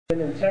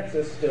In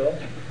Texas still.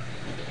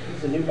 This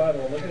is a new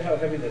Bible. Look at how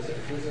heavy this is.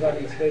 This is not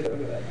going to stay. Look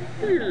at that.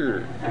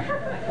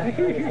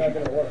 It's not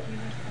going to work.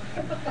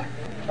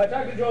 I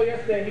talked to Joel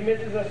yesterday. He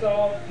misses us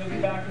all. He'll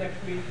be back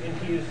next week, and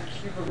he is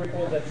super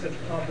grateful that such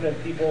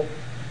confident people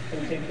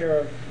can take care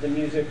of the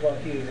music while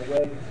he is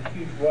away. It's a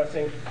huge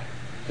blessing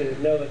to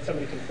know that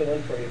somebody can fill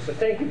in for you. So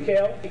thank you,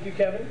 Cale. Thank you,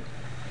 Kevin.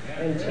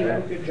 And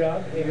Tino, good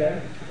job.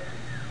 Amen.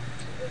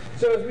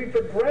 So as we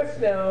progress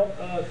now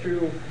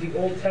through the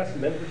Old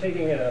Testament, we're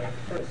taking a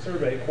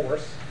survey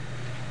course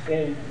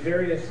in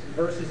various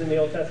verses in the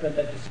Old Testament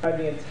that describe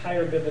the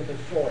entire biblical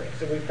story.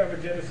 So we've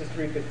covered Genesis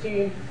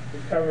 3:15,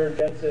 we've covered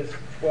Genesis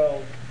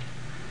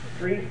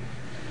 12:3,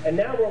 and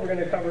now what we're going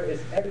to cover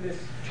is Exodus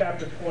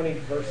chapter 20,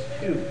 verse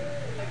 2.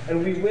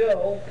 And we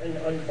will, in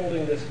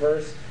unfolding this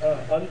verse,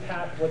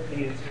 unpack what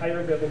the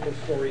entire biblical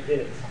story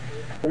is.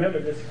 Remember,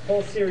 this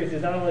whole series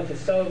is not only to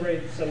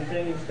celebrate some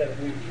things that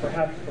we've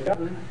perhaps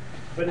forgotten,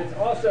 but it's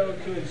also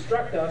to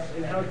instruct us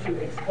in how to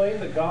explain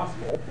the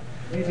gospel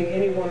using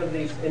any one of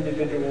these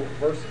individual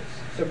verses.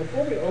 So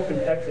before we open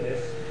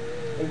Exodus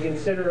and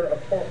consider a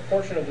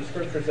portion of the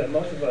scriptures that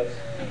most of us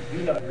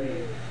do not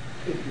read,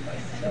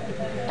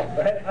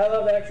 right? I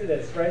love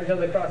Exodus, right, until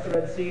they cross the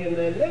Red Sea and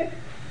then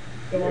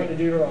go on to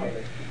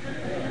Deuteronomy.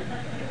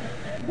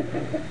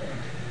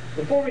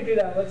 Before we do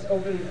that, let's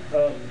open.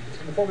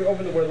 Before we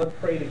open the Word, let's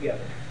pray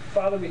together.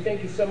 Father, we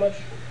thank you so much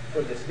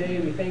for this day.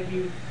 We thank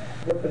you,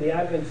 Lord, for the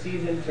Advent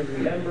season to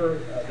remember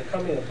the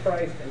coming of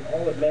Christ and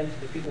all it meant to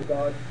the people of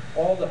God,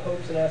 all the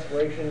hopes and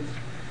aspirations,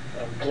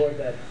 Lord,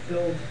 that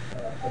filled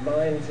the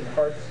minds and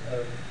hearts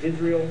of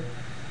Israel.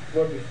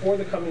 Lord, before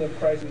the coming of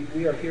Christ,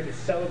 we are here to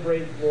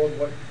celebrate, Lord,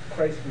 what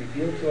Christ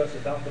revealed to us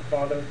about the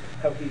Father,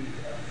 how he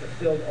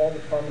fulfilled all the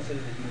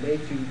promises that he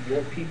made to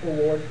your people,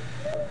 Lord,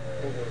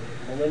 over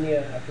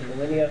millennia after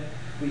millennia.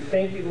 We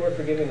thank you, Lord,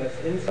 for giving us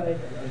insight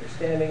and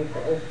understanding,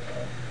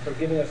 for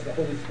giving us the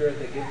Holy Spirit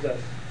that gives us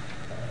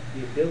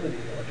the ability,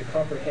 Lord, to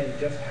comprehend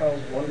just how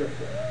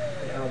wonderful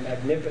and how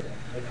magnificent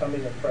the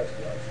coming of Christ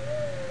was.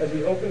 As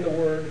we open the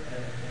Word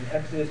in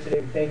Exodus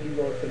today, we thank you,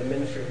 Lord, for the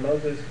ministry of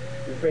Moses.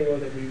 We pray,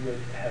 Lord, that we would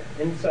have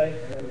insight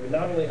and that we would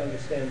not only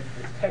understand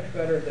this text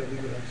better, that we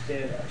would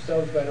understand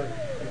ourselves better,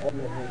 and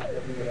ultimately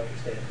that we would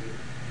understand you.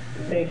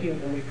 We thank you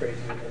and we praise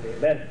you, and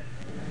amen.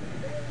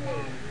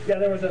 Yeah,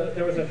 there was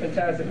a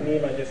fantastic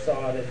meme I just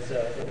saw, and it's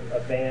a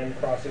van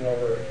crossing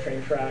over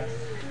train tracks,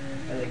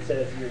 and it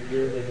says your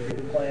yearly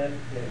reading plan,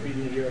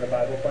 reading the year in a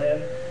Bible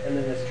plan, and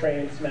then this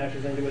train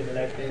smashes into it the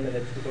next day, and then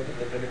it's the book of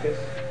Leviticus.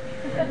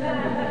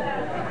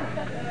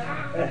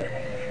 Okay.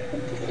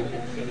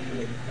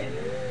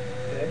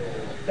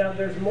 Now,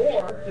 there's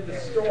more to the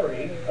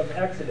story of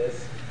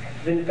Exodus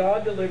than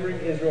God delivering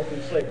Israel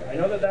from slavery. I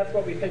know that that's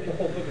what we think the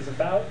whole book is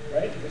about,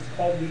 right? It's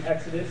called the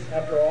Exodus,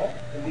 after all.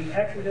 And the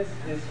Exodus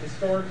is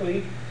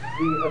historically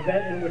the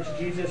event in which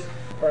the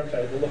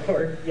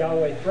Lord,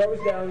 Yahweh, throws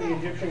down the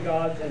Egyptian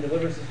gods and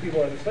delivers his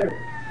people out of slavery.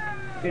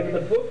 Okay, but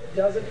the book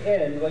doesn't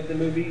end like the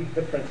movie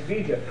The Prince of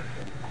Egypt,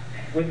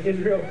 with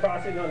Israel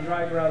crossing on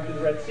dry ground through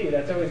the Red Sea.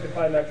 That's always the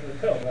climax of the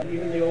film. Right?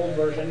 Even the old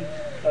version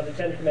of the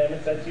Ten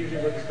Commandments, that's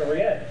usually where the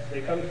story ends.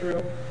 They come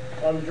through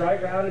on the dry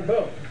ground and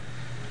boom,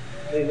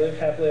 they live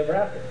happily ever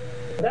after.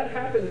 That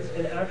happens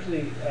in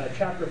actually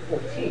chapter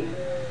 14.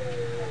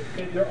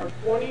 Okay, there are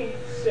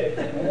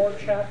 26 more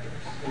chapters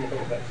in the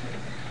book of Exodus.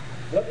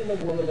 What in the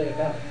world are they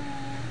about?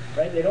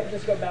 Right? They don't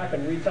just go back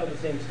and retell the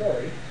same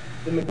story.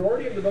 The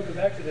majority of the book of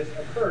Exodus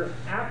occurs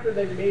after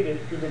they've made it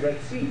through the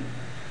Red Sea.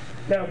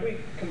 Now, if we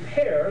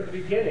compare the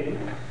beginning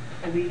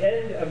and the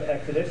end of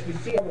Exodus, we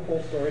see how the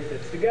whole story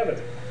fits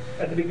together.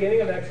 At the beginning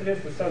of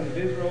Exodus, the sons of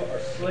Israel are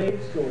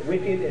slaves to a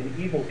wicked and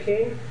evil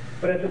king.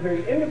 But at the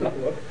very end of the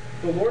book,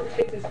 the Lord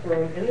takes his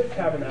throne in the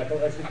tabernacle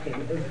as the king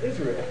of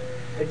Israel.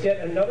 It's yet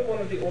another one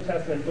of the Old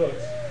Testament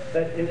books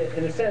that, in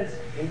a sense,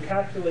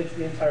 encapsulates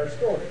the entire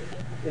story.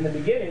 In the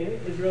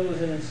beginning, Israel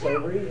is in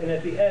slavery, and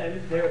at the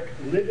end, they're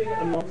living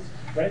amongst,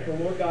 right? The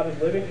Lord God is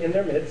living in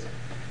their midst,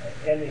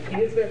 and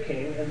he is their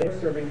king, and they're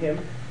serving him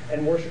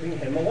and worshiping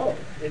him alone.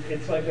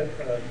 It's like a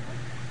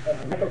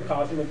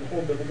microcosm of the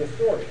whole biblical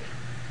story.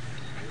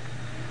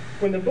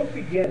 When the book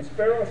begins,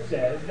 Pharaoh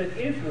says that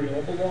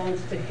Israel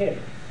belongs to him.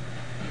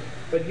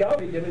 But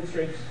Yahweh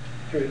demonstrates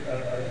through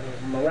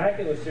a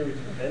miraculous series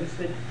of events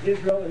that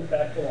Israel, in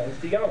fact, belongs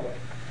to Yahweh.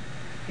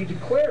 He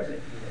declares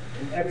it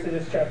in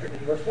Exodus chapter 8,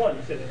 verse 1.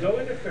 He says, "Go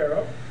into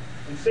Pharaoh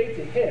and say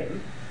to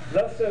him,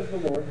 thus says the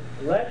Lord,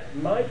 let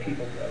my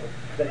people go,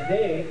 that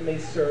they may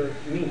serve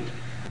me."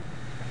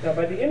 Now,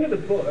 by the end of the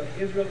book,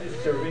 Israel is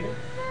serving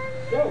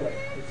Yahweh.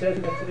 It says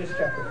in Exodus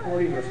chapter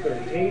 40, verse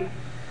 38,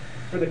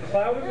 "For the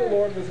cloud of the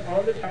Lord was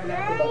on the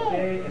tabernacle by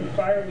day, and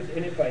fire was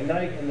in it by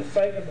night, in the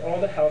sight of all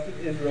the house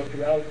of Israel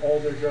throughout all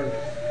their journeys."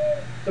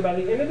 So by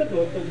the end of the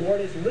book, the Lord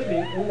is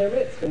living in their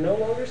midst. They're no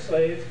longer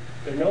slaves.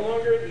 They're no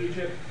longer in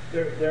Egypt.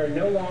 They're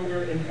no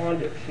longer in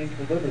bondage. He's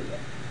delivered them.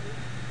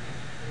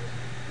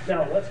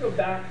 Now, let's go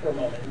back for a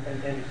moment,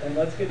 and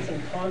let's get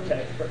some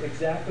context for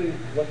exactly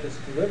what this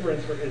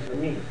deliverance for Israel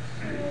means.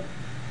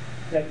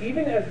 Now,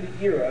 even as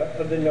the era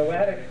of the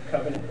Noahic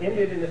covenant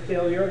ended in the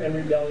failure and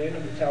rebellion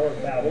of the Tower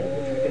of Babel,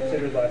 which we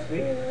considered last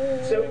week,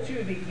 so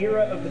too the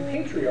era of the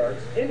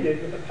patriarchs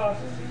ended with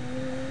apostasy.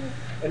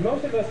 And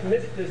most of us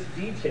miss this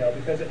detail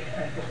because it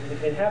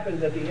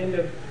happens at the end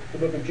of the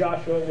book of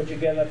Joshua, which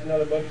again, that's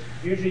another book.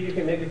 Usually you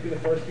can make it through the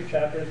first few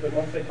chapters, but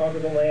once they conquer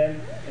the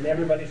land and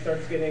everybody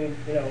starts getting,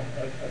 a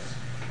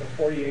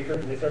 40 acres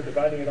and they start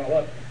dividing it all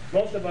up,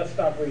 most of us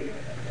stop reading it.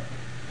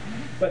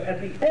 But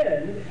at the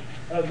end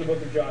of the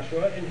book of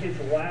Joshua, in his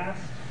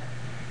last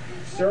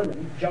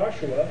sermon,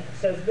 Joshua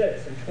says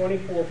this in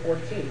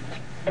 24:14.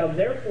 Now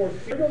therefore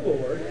fear the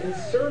Lord and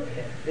serve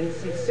him in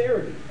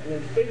sincerity and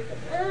in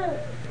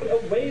faithfulness.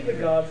 Put away the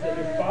gods that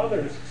your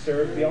fathers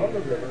served beyond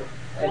the river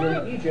and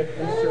in Egypt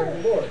and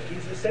serve the Lord.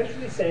 He's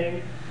essentially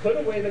saying, put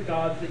away the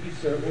gods that you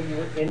served when you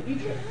were in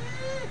Egypt.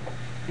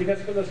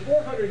 Because for those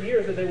 400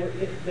 years that they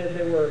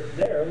were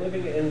there,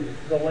 living in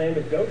the land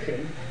of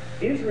Goshen,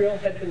 Israel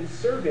had been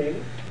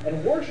serving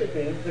and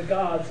worshiping the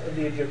gods of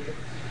the Egyptians.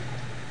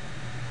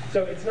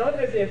 So it's not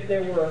as if they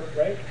were,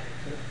 right?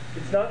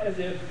 It's not as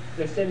if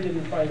their sin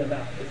didn't find them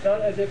out. It's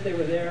not as if they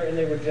were there and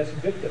they were just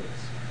victims.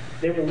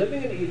 They were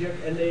living in Egypt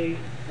and they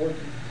were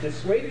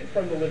dissuaded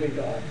from the living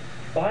God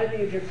by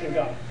the Egyptian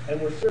God and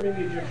were serving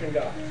the Egyptian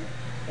gods.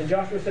 And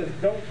Joshua says,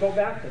 don't go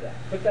back to that.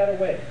 Put that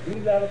away.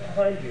 Leave that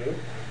behind you.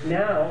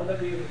 Now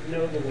that we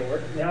know the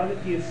Lord, now that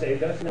he has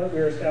saved us, now that we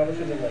are established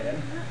in the land,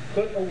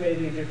 put away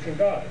the Egyptian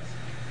gods.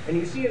 And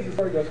you see as the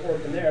story goes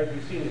forward from there, as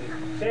we've seen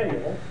in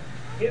Samuel,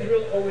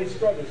 Israel always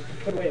struggles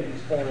to put away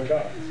these foreign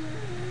gods.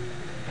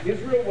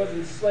 Israel was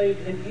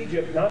enslaved in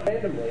Egypt, not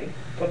randomly,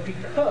 but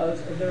because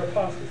of their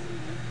apostasy.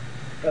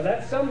 Now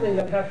that's something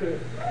that we have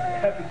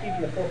to keep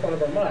in the forefront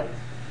of our minds.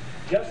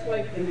 Just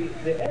like in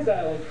the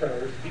exile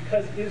occurs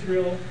because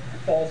Israel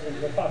falls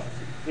into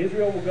apostasy.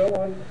 Israel will go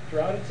on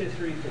throughout its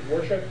history to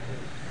worship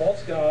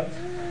false gods,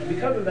 and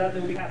because of that,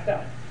 they'll be cast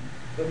out.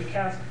 They'll be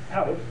cast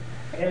out,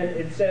 and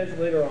it says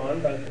later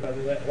on by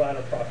the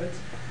latter prophets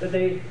that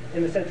they,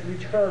 in a sense,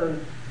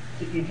 return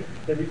to Egypt.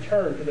 They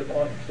return to their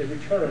bondage. They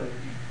return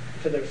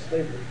to their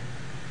slavery.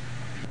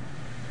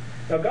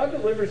 Now God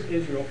delivers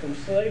Israel from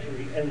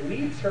slavery and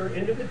leads her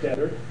into the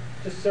desert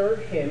to serve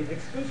him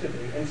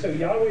exclusively. And so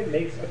Yahweh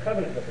makes a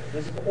covenant with her.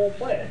 This is the whole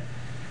plan.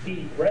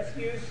 He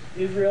rescues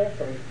Israel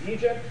from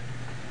Egypt.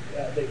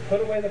 They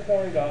put away the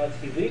foreign gods.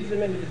 He leads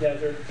them into the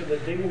desert so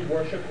that they will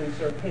worship and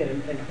serve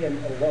him and him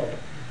alone.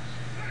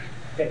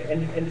 Okay,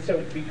 and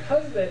so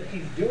because that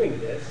he's doing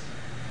this,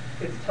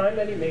 it's time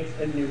that he makes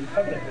a new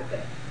covenant with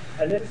them.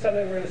 And this is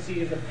something we're going to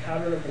see as a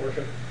pattern of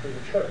worship for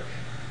the church.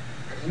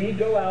 We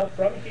go out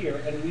from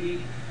here and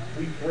we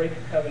break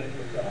the covenant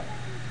with God.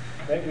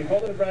 Right? We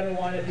hold the bread and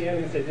wine at the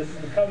end and say, this is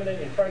the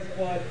covenant in Christ's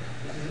blood,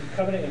 this is the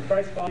covenant in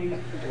Christ's body,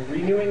 we're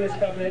renewing this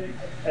covenant,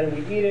 and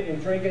we eat it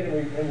and drink it,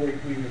 and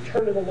we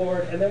return to the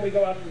Lord, and then we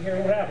go out from here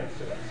and what happens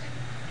to us?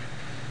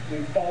 We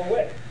fall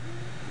away.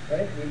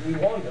 Right? We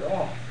wander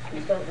off.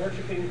 We start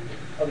worshiping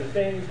other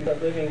things, we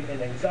start living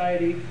in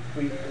anxiety,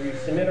 we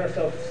submit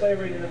ourselves to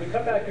slavery, and then we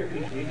come back here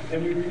each week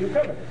and we renew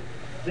covenant.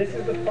 This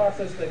is the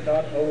process that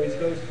God always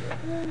goes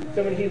through.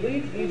 So when he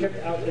leads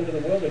Egypt out into the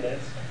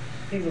wilderness,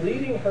 he's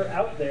leading her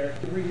out there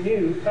to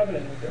renew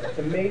covenant with her,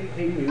 to make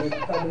a new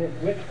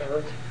covenant with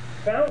her,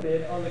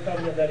 founded on the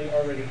covenant that he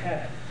already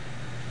had.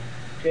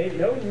 Okay,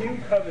 no new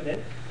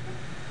covenant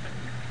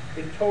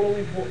is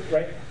totally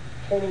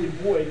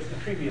voids the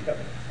previous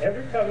covenant.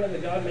 Every covenant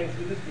that God makes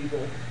with his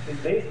people is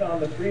based on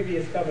the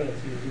previous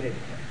covenants he has made.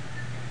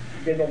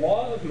 Okay, the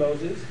law of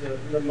Moses,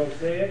 the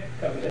Mosaic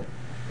covenant,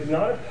 is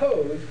not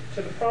opposed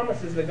to the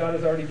promises that God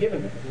has already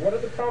given them. What are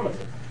the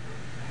promises?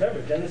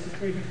 Remember, Genesis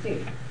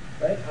 3:15.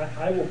 Right?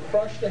 I will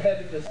crush the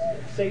head of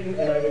Satan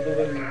and I will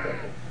deliver you from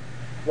him.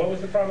 What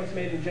was the promise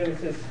made in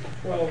Genesis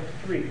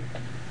 12:3?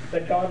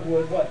 That God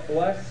would what?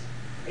 Bless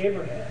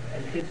Abraham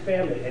and his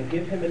family and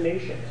give him a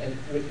nation and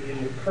would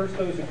curse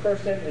those who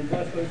curse him and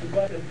bless those who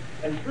bless him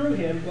and through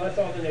him bless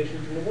all the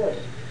nations in the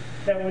world.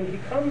 Now when he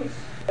comes,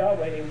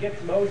 Yahweh, and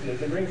gets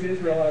Moses and brings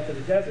Israel out to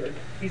the desert,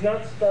 he's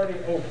not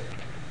starting over.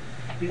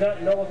 He's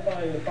not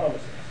nullifying the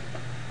promises.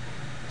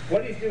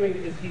 What he's doing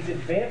is he's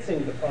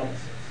advancing the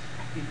promises.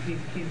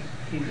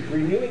 He's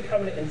renewing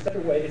covenant in such a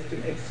way as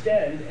to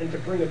extend and to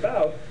bring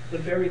about the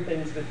very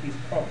things that he's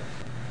promised.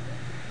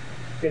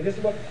 Okay, this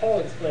is what Paul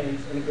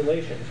explains in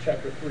Galatians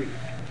chapter 3.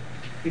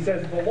 He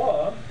says, the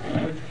law,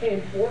 which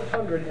came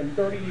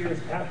 430 years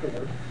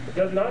afterward,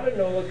 does not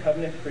annul a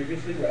covenant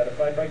previously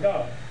ratified by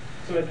God,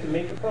 so as to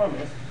make the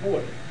promise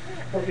void.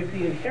 For if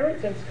the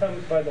inheritance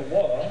comes by the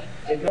law,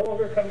 it no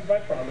longer comes by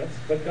promise,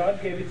 but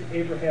God gave it to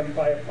Abraham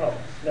by a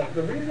promise. Now,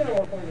 the reason I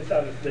want to point this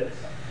out is this,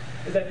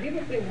 is that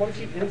people think once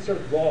you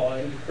insert law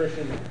into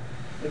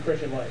the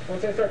Christian life,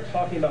 once I start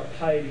talking about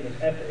piety and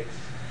ethics,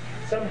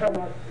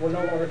 somehow we're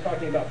no longer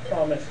talking about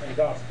promise and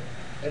gospel,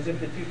 as if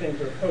the two things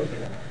are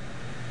opposing one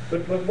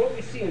another. But what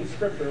we see in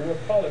Scripture, what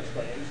Paul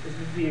explains, is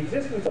that the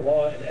existence of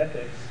law and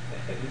ethics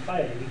and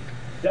piety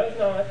does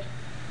not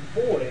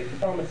void the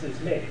promises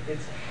made.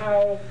 It's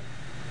how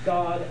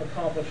God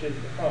accomplishes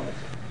the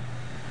promises.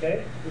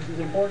 Okay? This is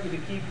important to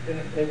keep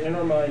in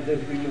our minds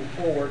as we move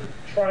forward,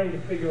 trying to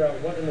figure out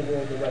what in the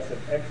world the rest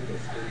of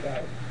Exodus is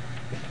about.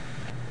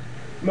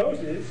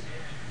 Moses,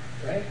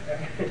 right?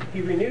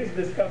 He renews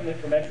this covenant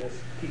from Exodus,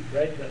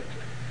 right?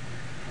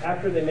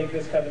 After they make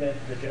this covenant,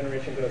 the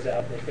generation goes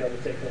out, they fail to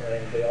take the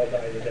land, they all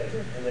die in the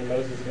desert. And then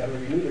Moses has got to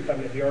renew the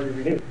covenant he already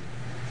renewed.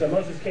 So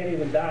Moses can't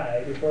even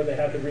die before they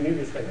have to renew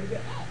this thing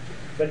again.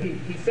 But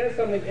he says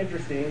something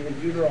interesting in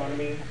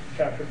Deuteronomy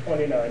chapter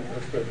 29,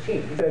 verse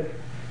 13. He says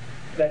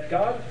that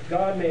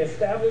God may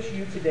establish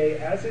you today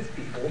as his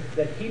people,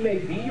 that he may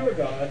be your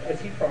God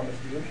as he promised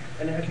you,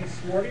 and as he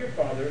swore to your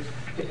fathers,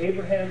 to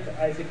Abraham,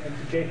 to Isaac, and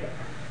to Jacob.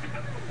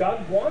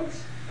 God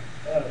wants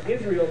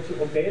Israel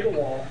to obey the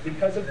law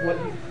because of what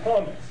he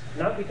promised,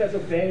 not because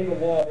obeying the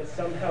law is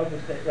somehow the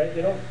thing, right?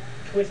 They don't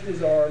twist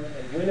his arm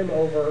and win him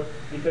over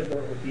because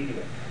they're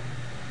obedient.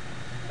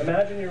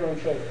 Imagine your own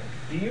children.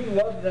 Do you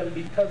love them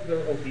because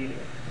they're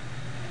obedient?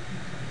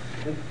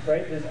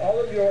 Right? Is all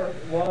of your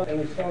love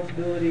and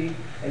responsibility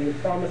and your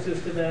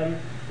promises to them,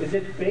 is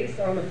it based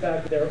on the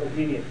fact that they're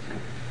obedient to you?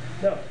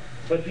 No.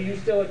 But do you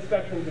still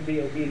expect them to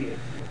be obedient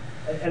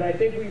to you? And I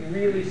think we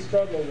really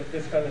struggle with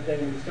this kind of thing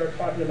when we start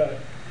talking about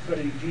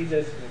especially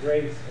Jesus and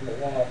grace and the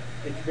law.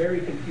 It's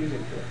very confusing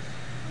to us.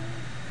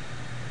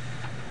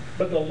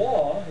 But the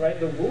law, right,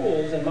 the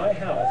rules in my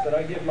house that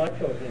I give my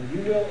children,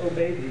 you will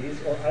obey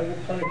these or I will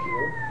punish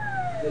you.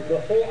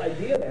 The whole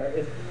idea there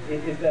is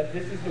that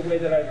this is the way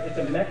that it's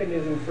a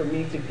mechanism for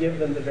me to give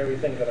them the very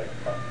thing that I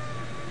promised.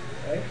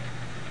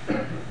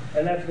 Right?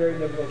 And that's very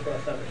difficult for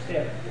us to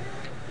understand.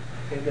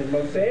 Okay, the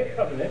Mosaic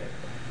covenant,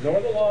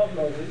 nor the law of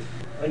Moses,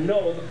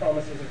 annul the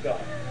promises of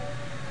God.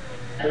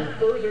 They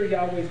further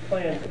Yahweh's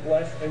plan to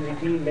bless and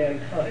redeem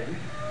mankind,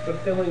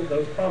 fulfilling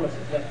those promises.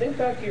 Now think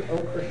back to your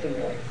own Christian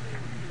life.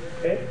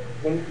 Okay?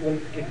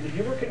 If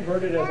you were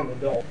converted as an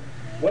adult,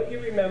 what you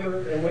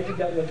remember and what you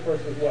dealt with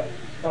first was what?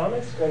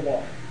 Promise or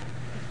law?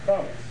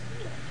 Promise.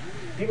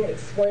 People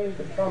explained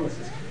the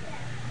promises to me.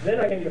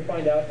 Then I came to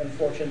find out,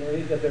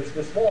 unfortunately, that there's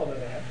this law that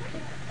I have to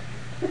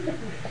keep.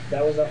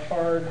 That was a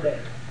hard day.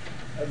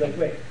 I was like,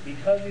 wait,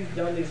 because he's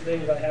done these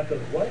things, I have to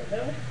what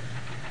now?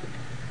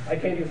 I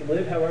can't just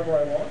live however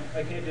I want.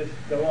 I can't just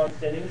go on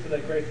sinning so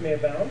that grace may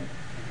abound.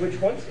 Which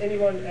once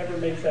anyone ever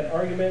makes that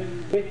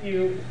argument with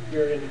you,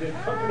 you're in good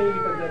company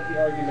because that's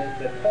the argument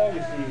that Paul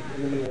received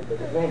in the middle of the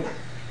book of Romans.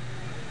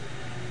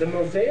 The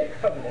Mosaic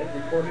covenant,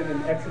 recorded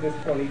in Exodus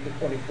 20 to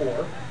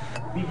 24,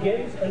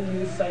 begins a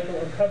new cycle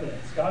of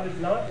covenants. God is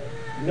not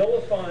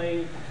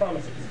nullifying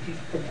promises. He's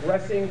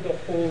progressing the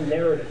whole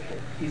narrative here.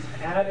 He's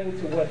adding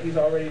to what he's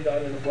already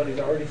done and what he's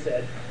already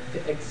said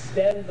to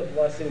extend the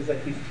blessings that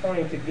he's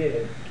trying to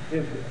give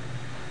Israel.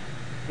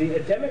 The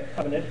Adamic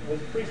covenant was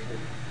priestly.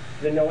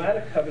 The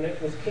Noahic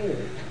covenant was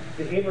kingly.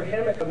 The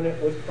Abrahamic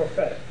covenant was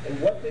prophetic. And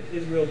what did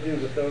Israel do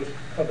with those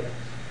covenants?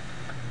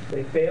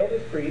 They failed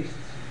as priests,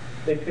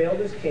 they failed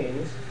as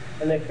kings,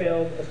 and they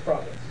failed as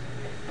prophets.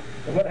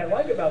 And what I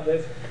like about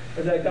this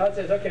is that God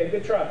says, okay,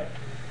 good try.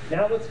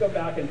 Now let's go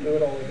back and do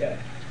it all again.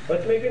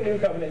 Let's make a new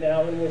covenant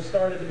now, and we'll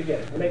start at the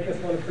beginning. We'll make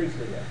this one a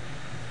priestly one.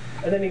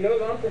 And then he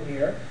goes on from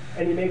here,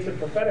 and he makes a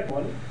prophetic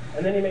one,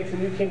 and then he makes a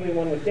new kingly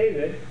one with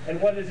David.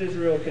 And what does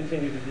Israel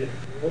continue to do?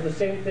 Well, the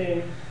same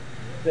thing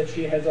that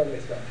she has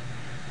always done.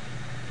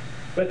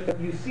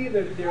 But you see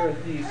that there are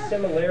these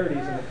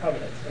similarities in the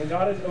covenants, and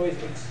God is always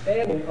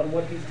expanding on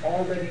what he's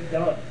already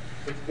done.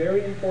 It's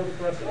very important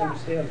for us to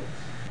understand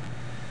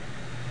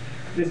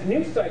this. This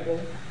new cycle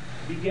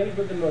begins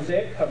with the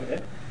Mosaic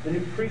covenant, the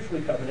new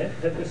priestly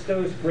covenant, that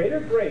bestows greater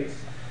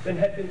grace than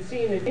had been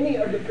seen in any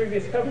of the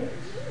previous covenants.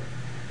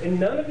 In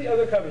none of the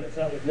other covenants,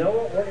 not with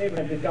Noah or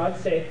Abraham, did God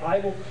say, I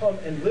will come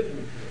and live with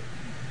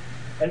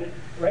you. And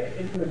right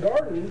in the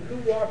garden, who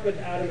walked with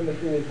Adam in the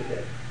cool of the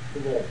day?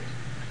 The Lord.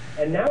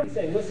 And now he's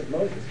saying, listen,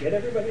 Moses, get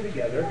everybody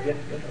together, get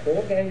the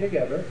whole gang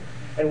together,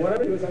 and what I'm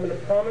going to do is I'm going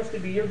to promise to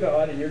be your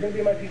God, and you're going to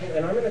be my people,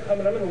 and I'm going to come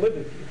and I'm going to live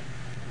with you.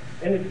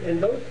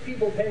 And those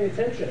people paying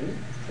attention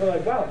were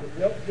like, wow,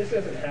 nope, this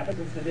hasn't happened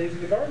since the days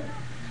of the garden.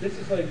 This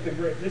is like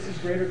this is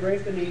greater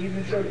grace than he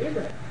even showed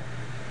Abraham.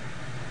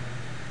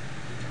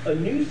 A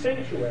new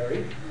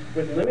sanctuary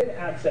with limited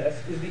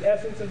access is the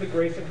essence of the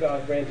grace of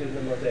God granted in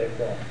the Mosaic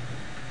law.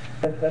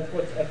 That's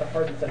what's at the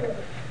heart and center of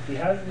it. He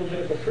has the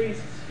Levitical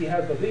priests, he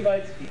has the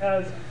Levites, he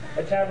has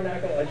a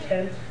tabernacle, a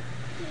tent,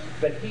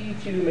 but he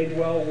too may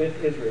dwell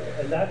with Israel.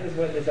 And that is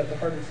what is at the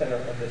heart and center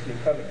of this new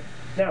covenant.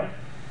 Now,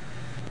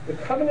 the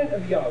covenant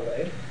of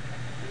Yahweh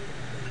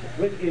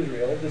with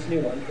Israel, this new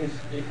one,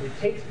 it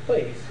takes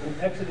place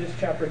in Exodus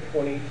chapter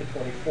 20 to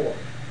 24.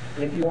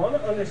 And if you want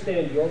to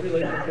understand your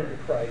relationship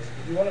with Christ,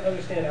 if you want to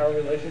understand our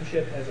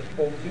relationship as a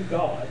folk to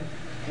God,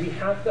 we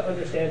have to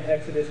understand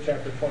Exodus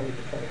chapter 20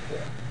 to 24.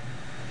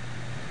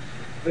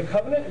 The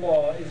covenant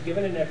law is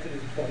given in Exodus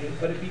 20,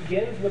 but it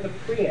begins with a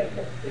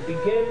preamble. It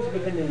begins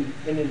with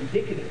an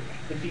indicative.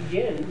 It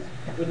begins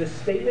with a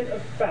statement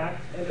of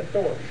fact and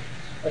authority.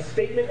 A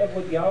statement of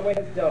what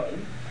Yahweh has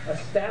done,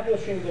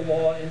 establishing the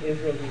law and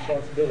Israel's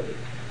responsibility.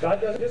 God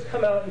doesn't just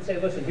come out and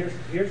say, listen,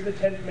 here's the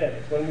 10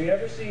 Commandments. When we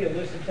ever see a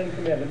list of 10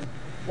 Commandments,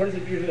 what does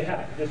it usually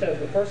have? It just has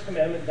the first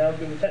commandment down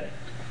through the 10th.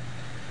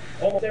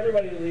 Almost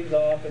everybody leaves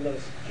off in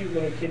those cute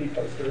little kitty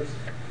posters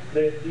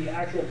the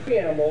actual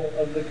preamble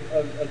of the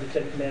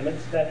Ten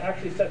Commandments that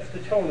actually sets the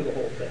tone of the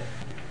whole thing.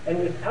 And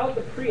without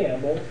the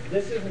preamble,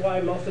 this is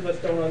why most of us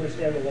don't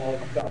understand the law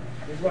of God.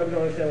 This is why we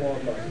don't understand the law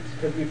of Moses,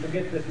 because we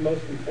forget this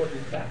most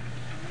important fact.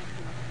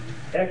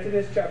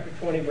 Exodus chapter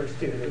 20, verse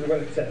 2, this is what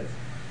it says.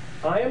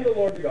 I am the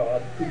Lord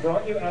God who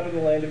brought you out of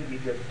the land of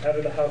Egypt, out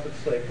of the house of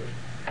slavery.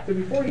 So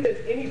before he says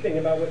anything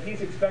about what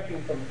he's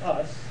expecting from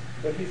us,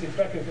 what he's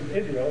expecting from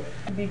Israel,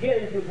 he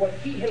begins with what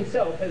he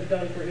himself has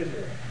done for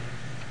Israel.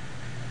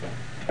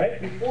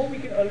 Right? Before we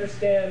can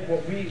understand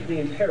the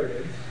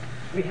imperatives,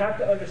 we have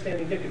to understand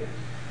the indicatives.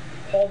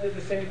 Paul did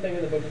the same thing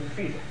in the book of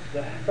Ephesians.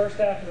 The first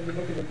half of the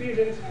book of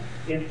Ephesians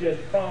is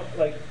just prompt,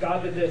 like,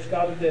 God did this,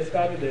 God did this,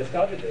 God did this,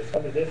 God did this,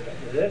 God did this,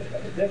 God did this,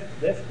 God did this,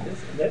 this,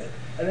 and this.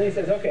 And then he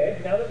says, okay,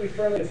 now that we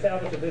firmly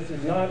established that this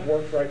is not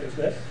works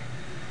righteousness,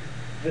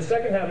 the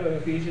second half of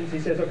Ephesians, he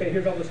says, okay,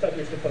 here's all the stuff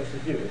you're supposed to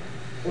do.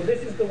 Well,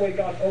 this is the way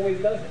God always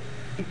does it.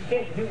 He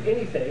can't do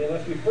anything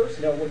unless we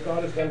first know what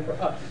God has done for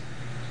us.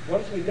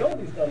 Once we know what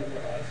he's done for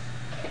us,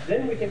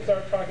 then we can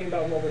start talking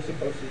about what we're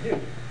supposed to do.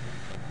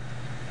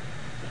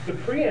 The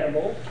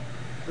preamble,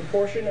 the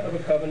portion of a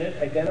covenant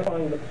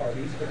identifying the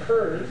parties,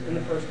 occurs in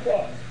the first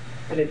clause.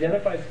 It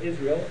identifies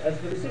Israel as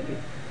the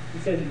recipient. He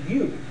says,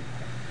 you.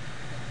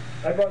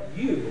 I brought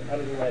you out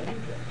of the land of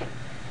Egypt.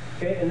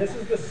 Okay, and this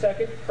is the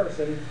second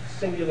person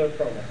singular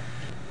pronoun.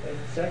 Okay?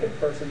 Second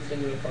person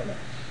singular pronoun.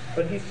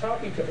 But he's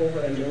talking to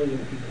over 1 million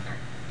people.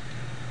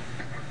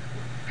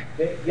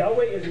 Okay?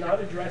 Yahweh is not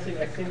addressing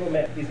a single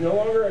man. He's no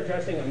longer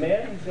addressing a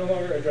man. He's no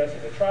longer addressing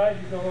a tribe.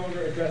 He's no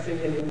longer addressing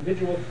an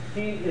individual.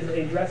 He is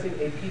addressing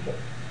a people.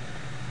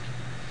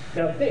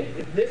 Now think,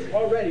 is this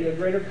already a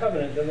greater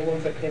covenant than the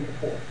ones that came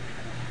before?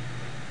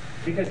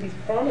 Because he's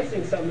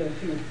promising something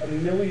to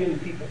 1 million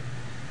people.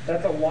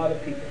 That's a lot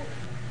of people.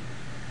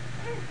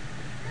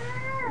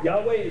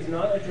 Yahweh is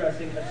not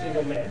addressing a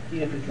single man.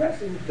 He is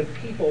addressing the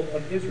people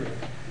of Israel.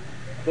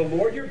 The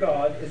Lord your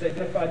God is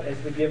identified as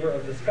the giver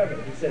of this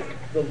covenant. He says,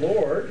 the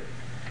Lord,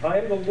 I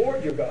am the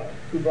Lord your God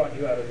who brought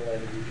you out of the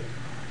land of Egypt.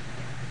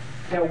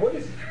 Now, what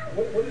is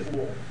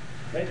Lord?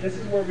 Right? This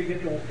is where we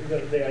get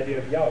the idea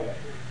of Yahweh.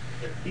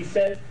 He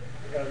says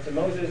to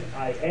Moses,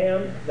 I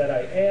am that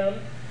I am.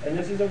 And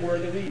this is a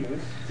word that we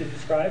use to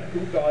describe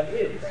who God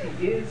is.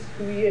 He is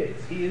who he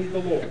is. He is the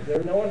Lord. There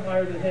is no one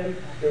higher than him.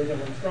 There is no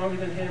one stronger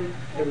than him.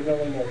 There is no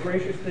one more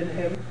gracious than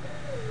him.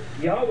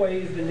 Yahweh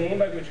is the name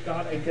by which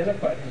God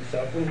identified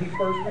himself when he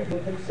first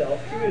revealed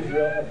himself to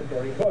Israel at the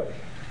burning bush.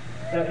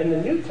 Now, in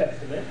the New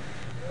Testament,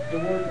 the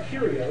word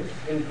Kyrios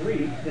in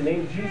Greek, the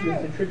name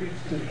Jesus attributes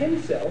to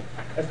himself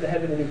as the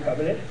head of the new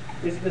covenant,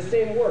 is the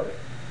same word.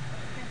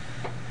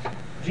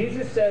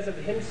 Jesus says of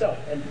himself,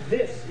 and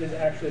this is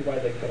actually why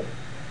they killed him.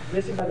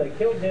 This is how they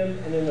killed him,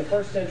 and in the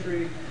first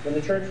century, when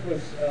the church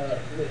was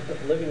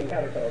living in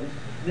catacombs,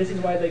 this is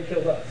why they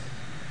killed us.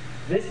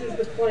 This is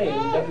the claim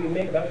that we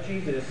make about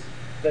Jesus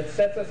that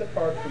sets us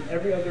apart from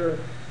every other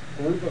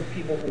group of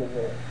people in the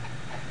world.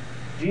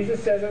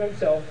 Jesus says of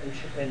himself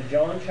in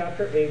John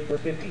chapter 8, verse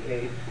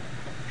 58,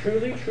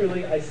 truly,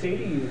 truly, I say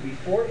to you,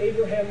 before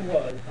Abraham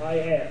was, I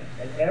am.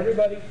 And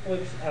everybody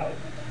flips out.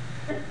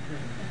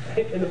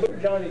 In the book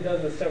of John, he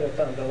does this several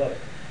times. I love it.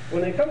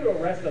 When they come to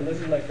arrest him,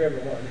 this is my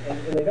favorite one,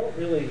 and they don't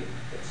really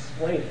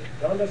explain it.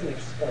 John doesn't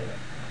explain it.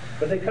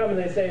 But they come and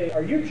they say,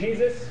 are you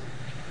Jesus?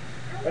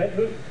 Right?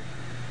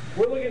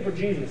 We're looking for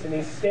Jesus. And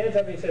he stands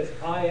up and he says,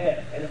 I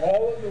am. And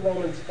all of the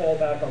Romans fall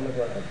back on the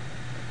ground.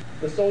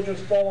 The soldiers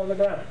fall on the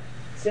ground.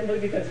 Simply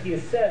because he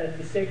has said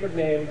the sacred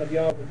name of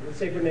Yahweh, the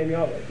sacred name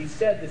Yahweh. He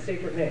said the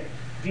sacred name.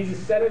 Jesus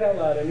said it out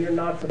loud, and you're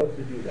not supposed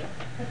to do that.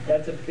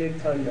 That's a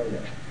big-time no-no.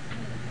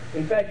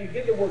 In fact, you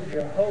get the word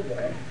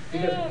Jehovah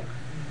because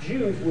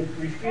Jews would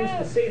refuse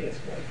to say this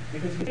word.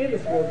 Because if you say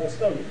this word, we'll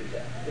stone you to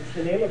death. It's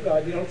the name of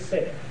God, you don't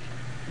say it.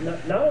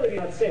 Not only do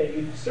you not say it,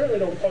 you certainly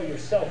don't call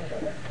yourself by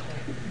that.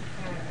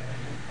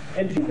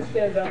 And Jesus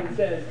stands up and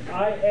says,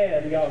 I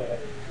am Yahweh.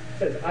 He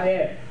says, I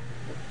am.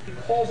 He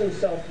calls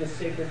himself the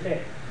sacred name.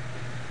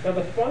 Now,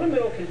 the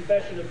fundamental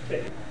confession of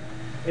faith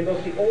in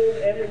both the Old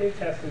and the New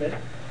Testament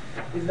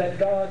is that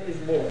God is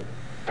Lord.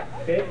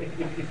 Okay?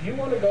 If you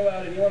want to go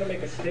out and you want to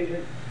make a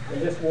statement in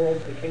this world,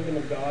 the kingdom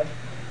of God,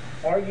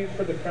 argue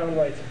for the crown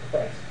rights of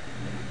Christ.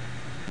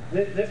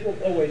 This will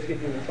always get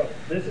you in trouble.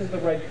 This is the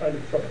right kind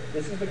of trouble.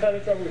 This is the kind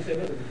of trouble we say,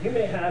 listen, you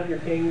may have your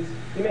kings,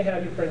 you may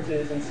have your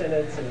princes and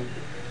senates and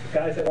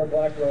guys that wear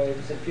black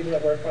robes and people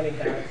that wear funny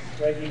hats,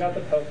 right? You got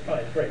the Pope,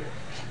 fine, great.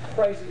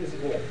 Christ is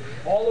Lord.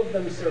 All of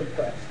them serve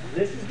Christ.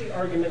 This is the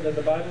argument that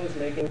the Bible is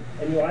making,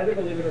 and you either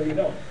believe it or you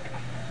don't.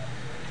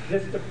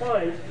 This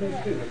defines who's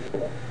who in the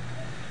world.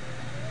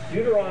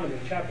 Deuteronomy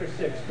chapter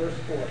 6, verse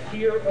 4.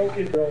 Hear, O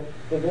Israel,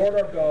 the Lord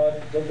our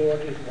God, the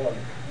Lord is one.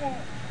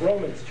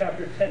 Romans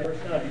chapter 10, verse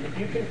 9. If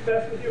you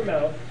confess with your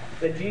mouth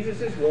that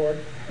Jesus is Lord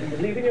and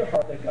believe in your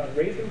heart that God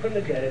raised him from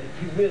the dead,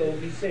 you will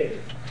be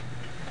saved.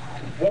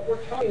 What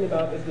we're talking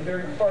about is the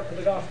very heart of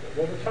the gospel.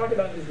 What we're talking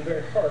about is the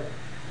very heart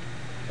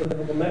the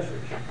biblical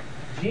message.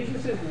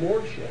 Jesus'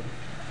 lordship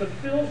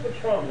fulfills the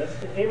promise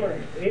to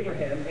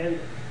Abraham and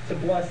to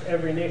bless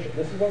every nation.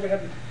 This is what we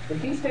have. When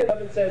he stands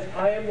up and says,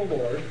 I am the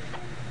Lord,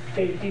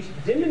 okay, he's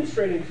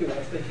demonstrating to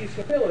us that he's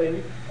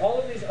fulfilling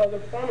all of these other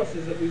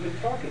promises that we've been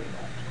talking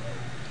about.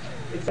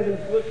 It says in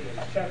Philippians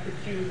chapter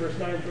 2, verse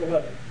 9 through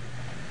 11,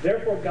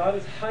 therefore God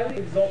has highly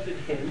exalted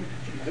him,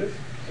 Jesus,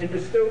 and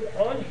bestowed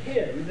on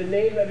him the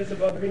name that is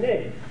above every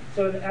name,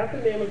 so that at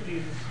the name of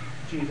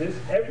Jesus,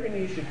 every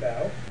knee should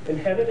bow, in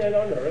heaven and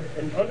on earth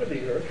and under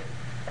the earth,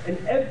 and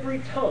every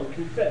tongue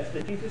confess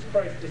that Jesus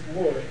Christ is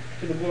Lord,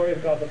 to the glory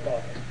of God the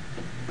Father.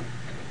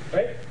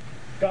 Right?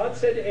 God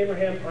said to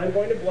Abraham, I'm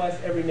going to bless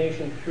every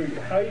nation through you.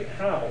 How is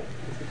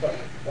the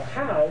question. Well,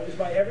 how is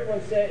by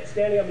everyone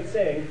standing up and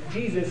saying,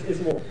 Jesus is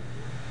Lord.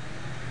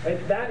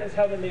 Right? That is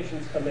how the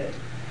nations come in.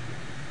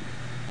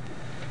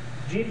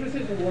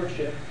 Jesus'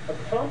 lordship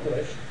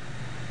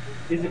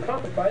is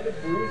accomplished by the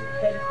bruised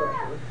head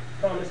crusher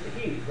promised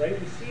to Eve. Right?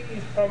 We see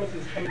these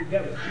promises come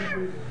together.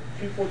 Hebrews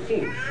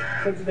 2:14.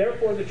 Since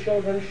therefore the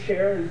children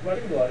share in flesh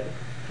and blood,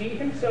 he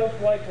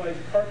himself likewise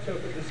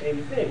partook of the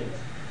same things,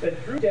 that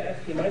through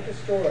death he might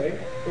destroy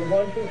the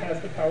one who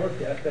has the power of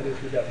death, that is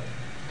the devil.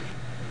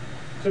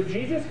 So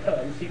Jesus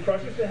comes, he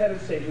crushes the head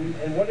of Satan,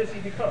 and what does he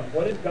become?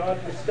 What does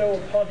God bestow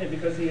upon him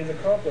because he has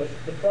accomplished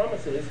the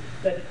promises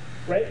that,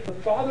 right, the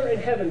Father in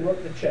heaven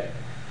wrote the check.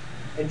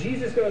 And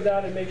Jesus goes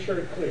out and makes sure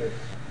it clears.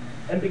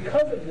 And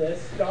because of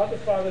this, God the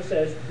Father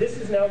says, this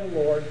is now the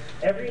Lord,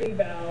 every knee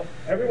bow,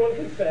 everyone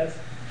confess,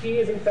 he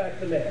is in fact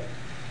the man.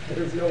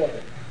 There's no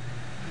other.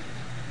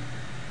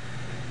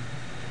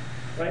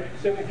 Right?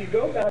 So if you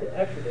go back to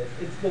Exodus,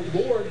 it's the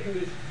Lord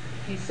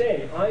he's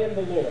saying, I am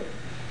the Lord.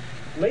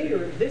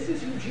 Later, this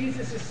is who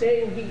Jesus is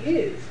saying he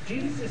is.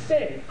 Jesus is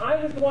saying, I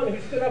was the one who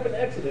stood up in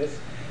Exodus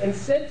and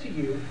said to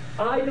you,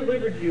 I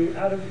delivered you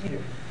out of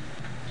Egypt.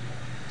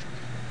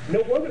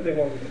 No wonder they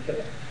wanted to kill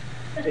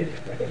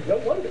him. No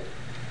wonder.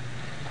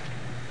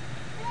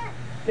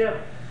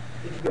 Now,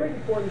 it's very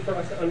important for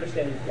us to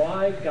understand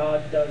why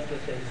God does the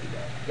things he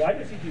does. Why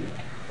does he do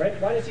that? Right?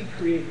 Why does he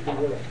create the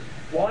world?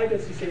 Why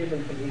does he save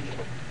them from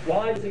Egypt?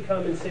 Why does he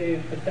come and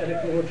save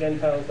pathetic little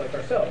Gentiles like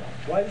ourselves?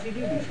 Why does he do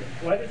these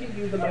things? Why does he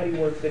do the mighty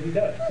works that he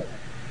does?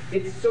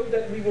 It's so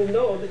that we will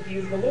know that he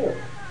is the Lord.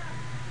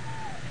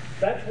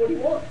 That's what he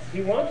wants.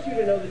 He wants you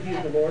to know that he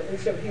is the Lord, and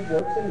so he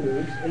works and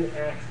moves and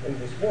acts in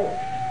this world.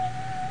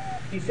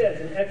 He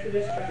says in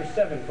Exodus chapter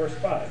 7, verse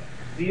 5,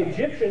 the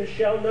Egyptians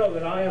shall know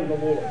that I am the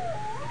Lord,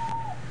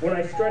 when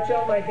I stretch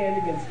out my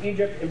hand against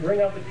Egypt and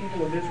bring out the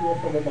people of Israel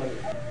from among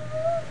them.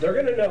 They're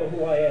going to know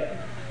who I am.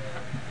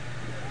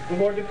 The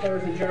Lord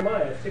declares in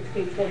Jeremiah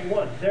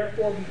 16:21,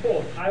 therefore,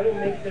 behold, I will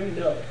make them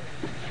know.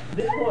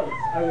 This once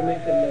I will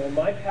make them know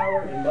my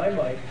power and my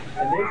might,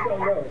 and they shall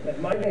know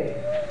that my name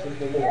is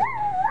the Lord.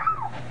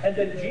 And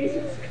then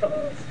Jesus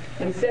comes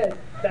and says,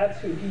 that's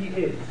who he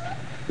is.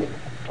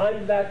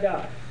 I'm that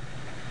guy.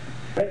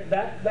 Right?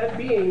 That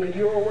being that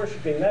you are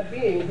worshiping, that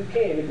being who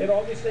came and did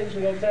all these things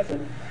in the Old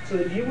Testament, so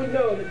that you would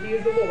know that he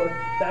is the Lord,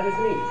 that is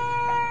me.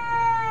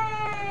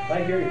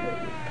 I hear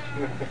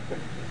you.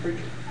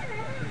 Preacher.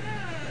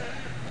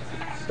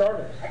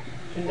 Startled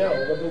to know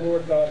what the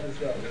Lord God has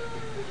done.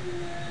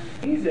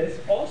 Jesus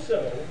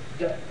also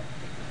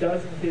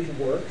does his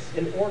works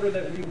in order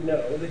that we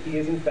know that he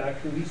is in fact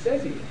who he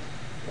says he is.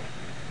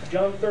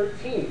 John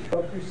 13,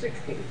 12 through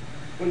 16.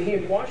 When he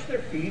had washed their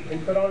feet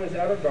and put on his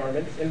outer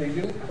garments and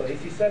resumed his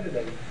place, he said to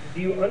them,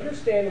 do you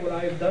understand what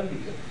I have done to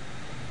you?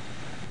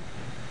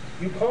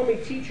 You call me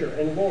teacher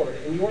and Lord,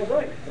 and you are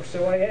right, for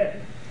so I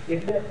am.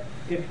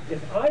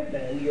 If I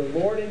then, your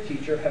Lord and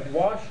teacher, have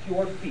washed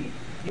your feet,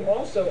 you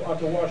also ought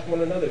to wash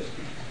one another's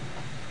feet.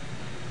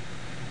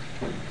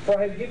 For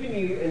I have given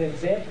you an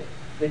example,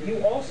 that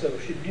you also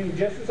should do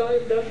just as I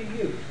have done to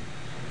you.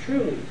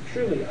 Truly,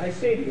 truly, I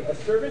say to you, a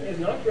servant is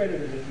not greater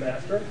than his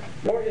master,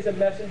 nor is a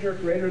messenger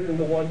greater than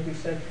the one who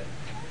sent him.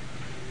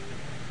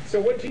 So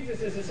what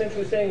Jesus is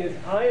essentially saying is,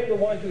 I am the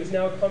one who has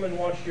now come and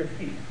washed your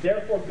feet.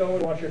 Therefore, go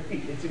and wash your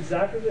feet. It's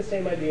exactly the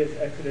same idea as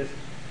Exodus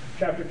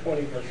chapter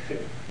 20, verse 2.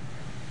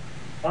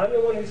 I'm the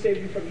one who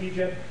saved you from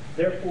Egypt.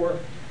 Therefore,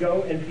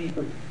 go and be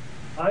free.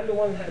 I'm the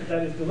one that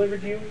has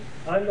delivered you.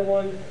 I'm the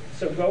one,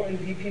 so go and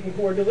be people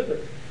who are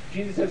delivered.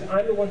 Jesus says,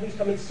 I'm the one who's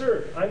come and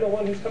served. I'm the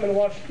one who's come and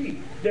washed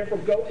feet. Therefore,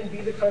 go and be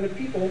the kind of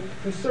people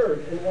who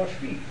serve and wash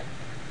feet.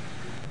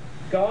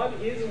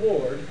 God is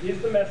Lord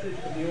is the message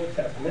of the Old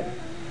Testament.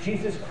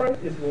 Jesus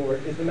Christ is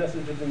Lord is the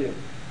message of the New.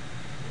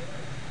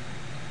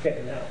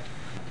 Okay, now,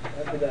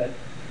 after that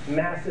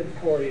massive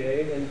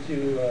foray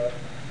into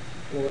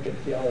Lordship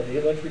theology,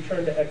 let's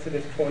return to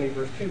Exodus 20,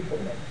 verse 2 for a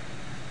moment.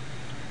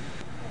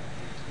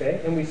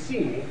 Okay, and we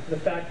see the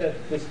fact that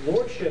this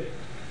Lordship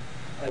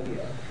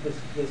idea,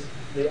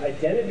 the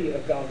identity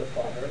of God the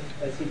Father,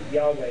 as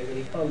Yahweh, when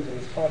he comes and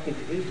he's talking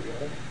to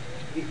Israel,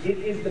 it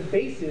is the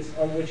basis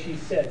on which he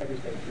says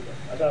everything to them,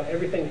 about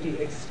everything he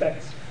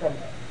expects from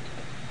them.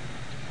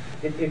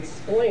 It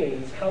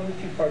explains how the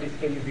two parties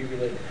came to be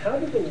related. How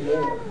did the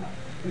Lord,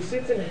 who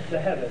sits in the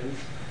heavens,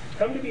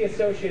 come to be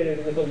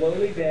associated with a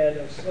lowly band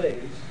of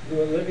slaves who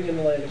are living in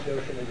the land of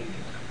Goshen and Egypt.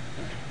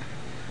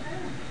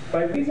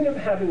 By reason of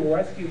having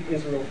rescued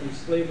Israel from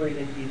slavery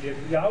in Egypt,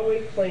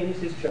 Yahweh claims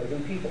his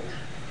chosen people.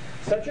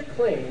 Such a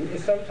claim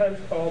is sometimes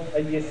called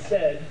a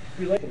yesed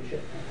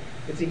relationship.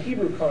 It's a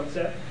Hebrew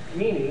concept,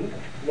 meaning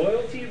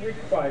loyalty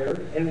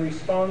required in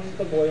response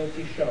to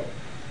loyalty shown.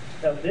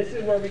 Now this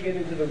is where we get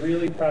into the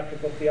really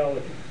practical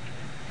theology.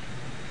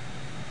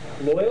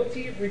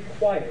 Loyalty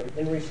required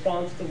in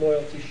response to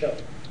loyalty shown.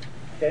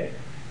 Okay?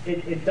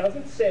 It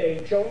doesn't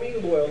say, show me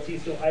loyalty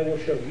so I will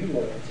show you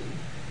loyalty.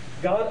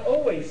 God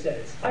always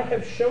says, I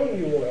have shown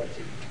you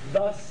loyalty,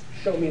 thus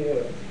show me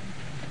loyalty.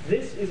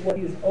 This is what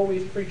he is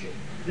always preaching.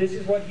 This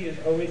is what he is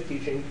always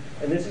teaching,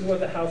 and this is what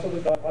the household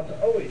of God ought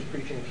to always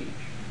preach and teach.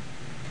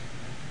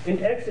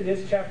 In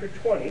Exodus chapter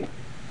 20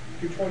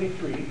 through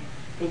 23,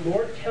 the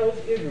Lord tells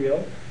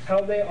Israel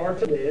how they are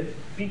to live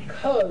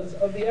because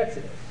of the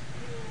Exodus.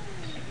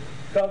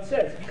 God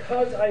says,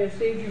 because I have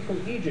saved you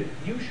from Egypt,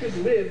 you should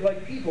live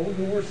like people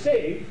who were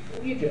saved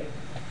from Egypt.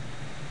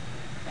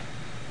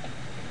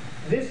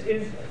 This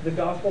is the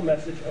gospel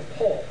message of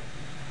Paul.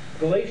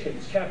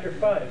 Galatians chapter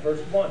 5, verse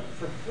 1.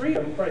 For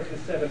freedom Christ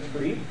has set us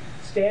free.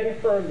 Stand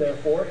firm,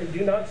 therefore, and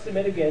do not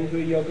submit again to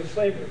a yoke of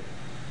slavery.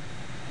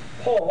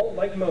 Paul,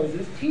 like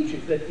Moses,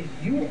 teaches that if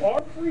you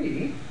are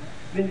free,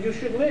 then you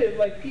should live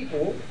like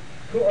people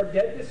who are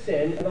dead to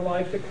sin and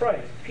alive to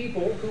Christ.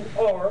 People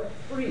who are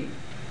free.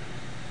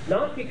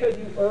 Not because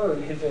you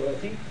earn his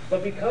loyalty,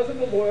 but because of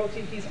the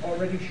loyalty he's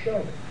already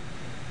shown.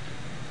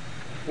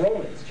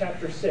 Romans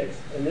chapter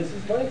 6, and this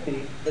is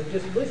lengthy, but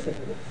just listen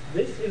to this.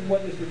 This is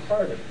what is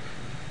required of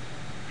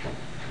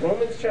you.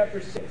 Romans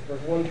chapter 6, verse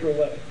 1 through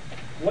 11.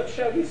 What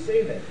shall we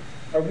say then?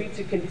 Are we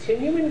to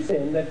continue in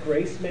sin that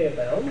grace may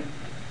abound?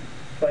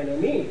 By no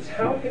means.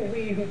 How can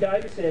we who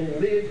died to sin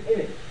live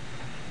in it?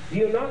 Do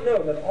you not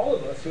know that all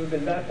of us who have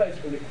been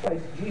baptized into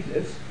Christ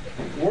Jesus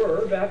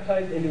were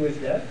baptized into his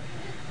death?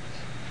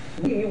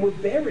 We were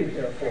buried,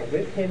 therefore,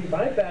 with him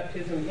by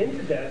baptism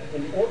into death,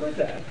 in order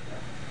that,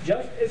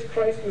 just as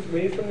Christ was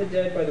raised from the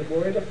dead by the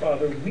glory of the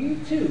Father, we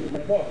too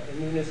might walk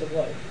in newness of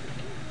life.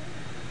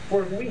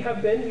 For if we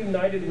have been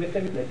united with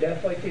him in a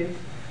death like his,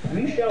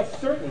 we shall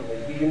certainly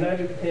be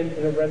united with him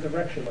in a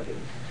resurrection like his.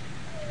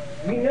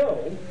 We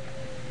know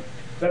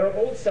that our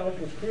old self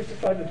was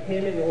crucified with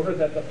him in order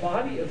that the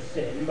body of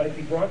sin might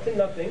be brought to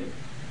nothing,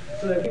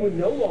 so that we would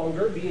no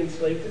longer be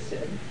enslaved to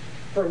sin.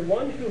 For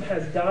one who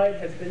has died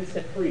has been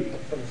set free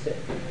from sin.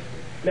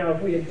 Now,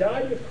 if we had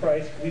died with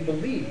Christ, we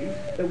believe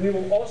that we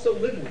will also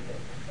live with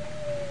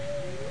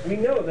him. We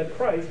know that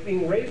Christ,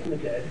 being raised from the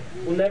dead,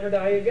 will never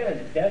die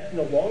again. Death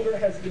no longer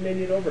has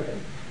dominion over him.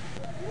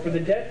 For the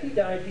death he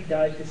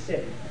died to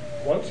sin,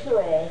 once for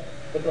all,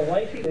 but the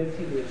life he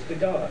lives to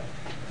God.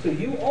 So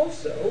you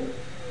also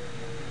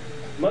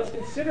must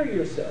consider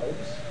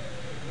yourselves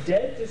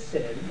dead to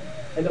sin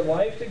and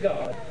alive to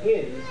God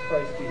in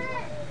Christ Jesus.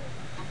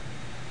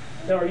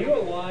 Now, are you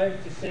alive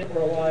to sin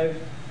or alive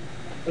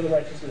for the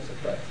righteousness of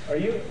Christ? Are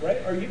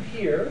you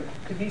here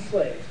to be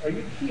slaves? Are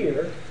you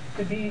here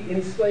to be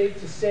enslaved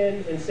to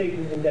sin and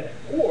Satan and death?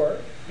 Or,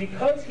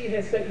 because he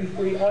has set you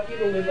free, ought you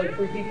to live like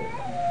free people?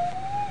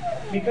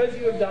 Because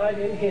you have died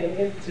in him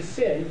into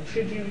sin,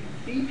 should you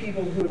be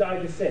people who have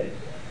died to sin?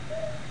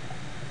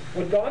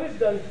 What God has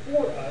done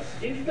for us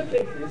is the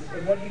basis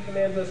of what he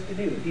commands us to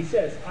do. He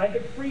says, I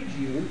have freed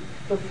you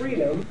for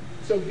freedom,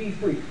 so be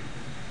free.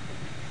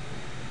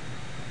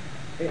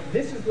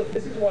 This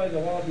is why the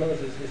law of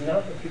Moses is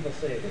not what people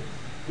say it is.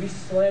 We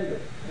slander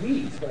it.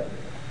 We slander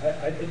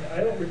it.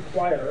 I don't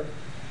require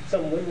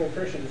some liberal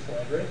Christian to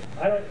slander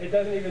it. We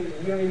don't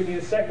even need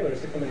a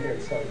secularist to come in here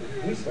and slander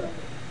it. We slander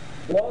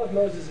it. The law of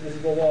Moses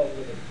is the law of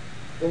liberty.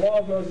 The law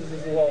of Moses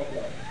is the law of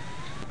love.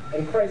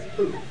 And Christ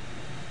proved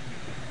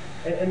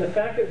it. And the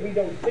fact that we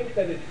don't think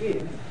that it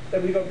is,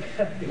 that we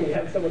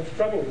have so much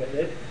trouble with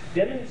it,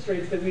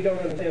 demonstrates that we don't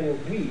understand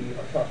what we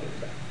are talking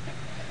about.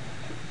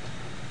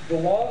 The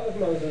law of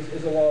Moses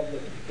is a law of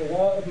liberty. The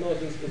law of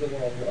Moses is a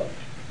law of love.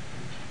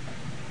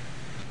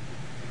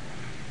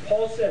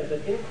 Paul says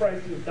that in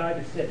Christ you have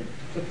died to sin,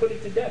 so put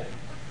it to death.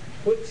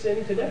 Put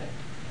sin to death.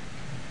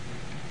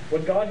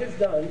 What God has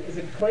done is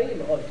a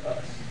claim on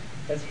us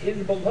as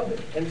his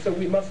beloved, and so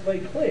we must lay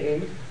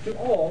claim to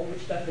all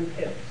which that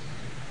entails.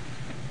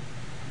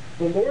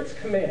 The Lord's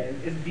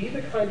command is be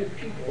the kind of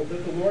people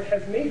that the Lord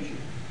has made you.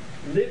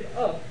 Live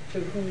up to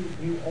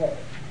who you are.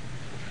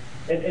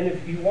 And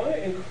if you want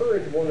to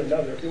encourage one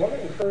another, if you want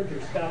to encourage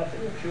your spouse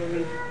and your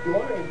children, if you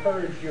want to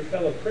encourage your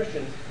fellow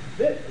Christians,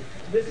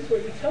 this is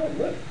what you tell them.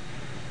 Look,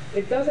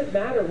 it doesn't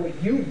matter what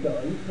you've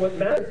done. What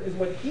matters is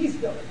what he's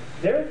done.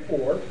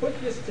 Therefore, put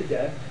this to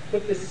death.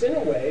 Put this sin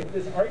away. Put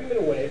this argument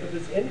away. Put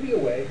this envy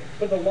away.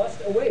 Put the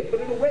lust away. Put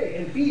it away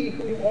and be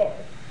who you are.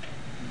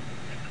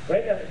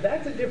 Right? Now,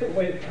 that's a different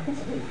way of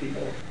counseling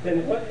people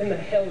than what in the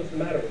hell is the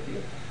matter with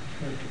you.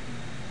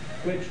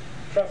 Which,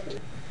 trust me,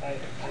 I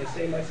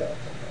say myself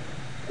sometimes.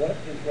 What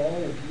is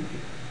wrong with you?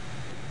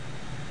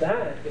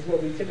 That is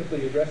what we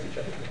typically address each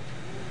other with.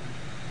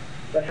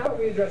 But how do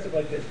we address it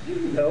like this? Do you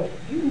know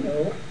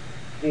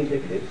the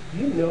indicative? Do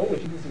you know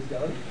what Jesus has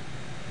done?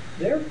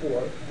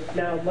 Therefore,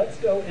 now let's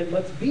go and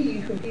let's be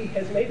who he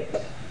has made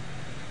us.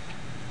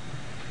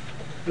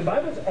 The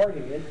Bible's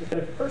argument is that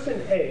if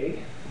person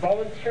A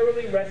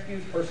voluntarily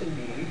rescues person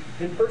B,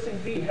 then person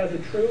B has a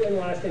true and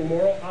lasting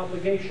moral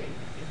obligation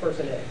to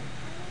person A.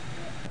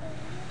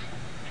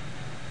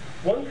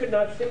 One could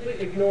not simply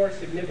ignore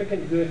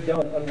significant good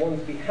done on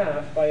one's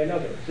behalf by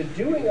another. The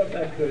doing of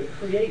that good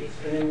creates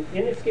an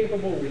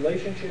inescapable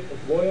relationship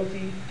of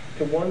loyalty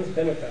to one's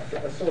benefactor,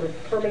 a sort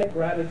of permanent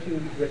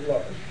gratitude writ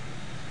large.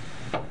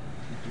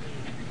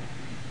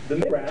 The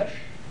Midrash,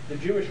 the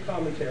Jewish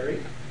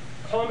commentary,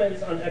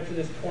 comments on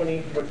Exodus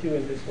 20, verse 2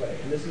 in this way,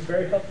 and this is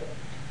very helpful.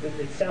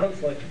 It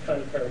sounds like the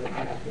kind of parable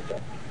Jesus would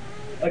tell.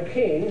 A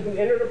king who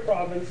entered a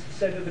province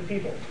said to the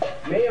people,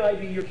 "May I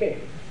be your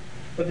king?"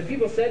 But the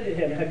people said to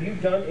him, "Have you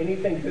done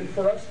anything good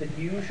for us that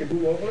you should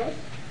rule over us?"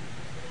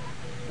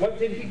 What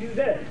did he do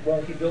then?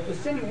 Well, he built a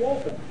city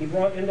wall for them. He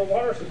brought in the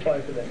water supply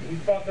for them. He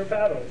fought their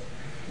battles.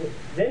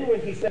 Then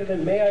when he said to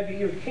them, "May I be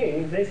your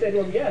king?" they said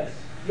to him, "Yes,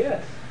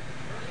 yes."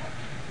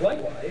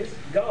 Likewise,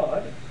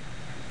 God,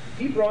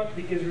 he brought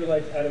the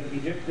Israelites out of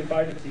Egypt,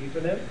 divided the sea for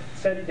them,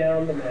 sent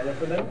down the manna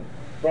for them,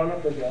 brought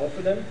up the wall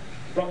for them,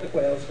 brought the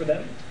quails for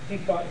them. He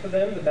fought for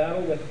them the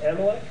battle with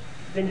Amalek.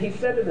 Then he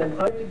said to them,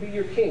 "I'm to be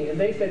your king." And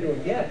they said to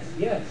him, "Yes,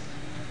 yes."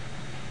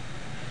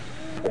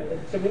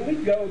 So when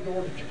we go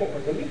door to door,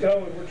 when we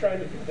go and we're trying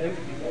to convince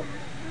people,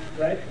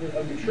 right,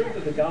 of the truth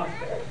of the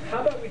gospel,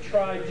 how about we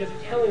try just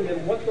telling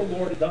them what the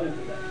Lord has done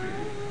for them?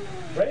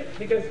 Right?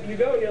 Because you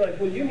go and you're like,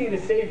 "Well, you need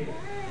a Savior."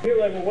 You're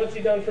like, "Well, what's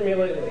he done for me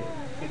lately?"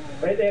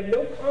 Right? They have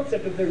no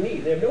concept of their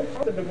need. They have no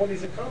concept of what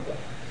he's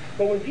accomplished.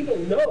 But when people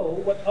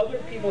know what other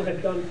people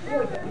have done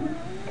for them,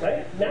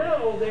 right,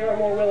 now they are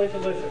more willing to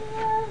listen.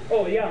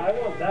 Oh yeah, I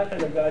want that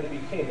kind of guy to be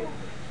king.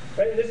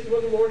 Right? And this is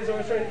what the Lord is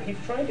always trying to, he's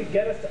trying to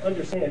get us to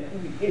understand who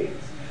he is.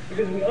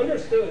 Because if we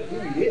understood who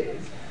he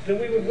is, then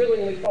we would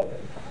willingly follow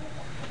him.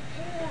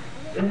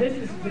 And this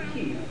is the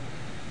key.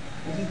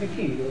 This is the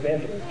key to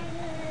evangelism.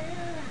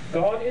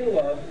 God in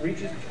love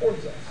reaches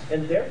towards us,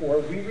 and therefore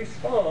we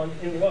respond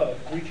in love,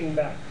 reaching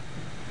back.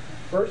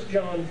 1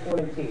 John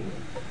 4:19.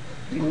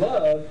 We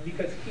love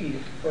because he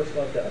first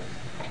loved us.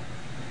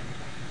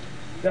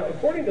 Now,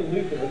 according to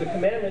Luther, the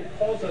commandment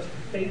calls us to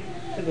faith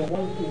to the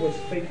one who was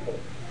faithful.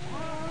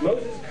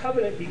 Moses'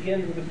 covenant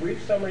begins with a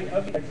brief summary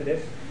of the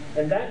Exodus,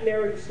 and that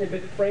narrative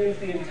snippet frames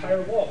the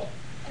entire law.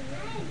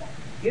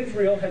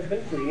 Israel has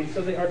been freed,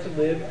 so they are to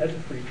live as a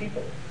free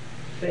people.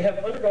 They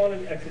have undergone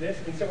an Exodus,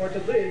 and so are to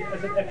live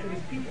as an Exodus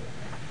people.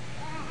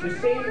 The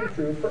same is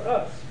true for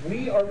us.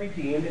 We are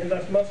redeemed, and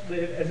thus must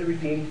live as a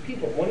redeemed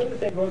people. One of the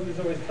things Moses is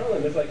always telling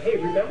them is like, hey,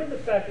 remember the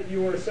fact that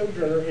you were a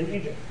sojourner in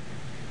Egypt.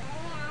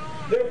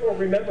 Therefore,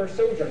 remember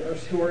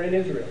sojourners who are in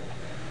Israel.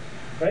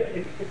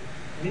 Right?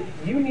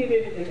 You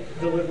needed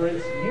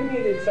deliverance. You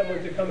needed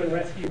someone to come and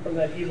rescue you from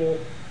that evil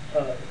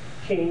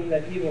king,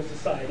 that evil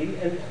society.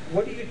 And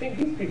what do you think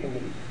these people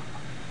need?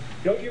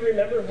 Don't you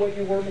remember what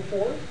you were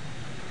before?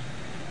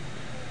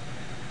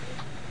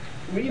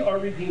 We are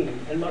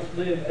redeemed and must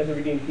live as a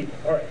redeemed people.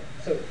 All right,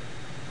 so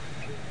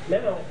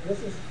now this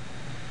is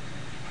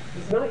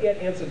not yet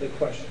answered the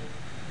question.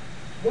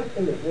 What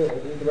in the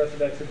world is the rest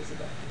of Exodus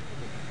about?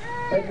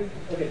 Right?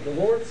 Okay, the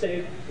Lord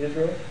saved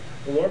Israel.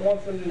 The Lord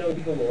wants them to know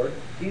he's the Lord.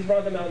 He's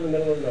brought them out in the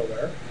middle of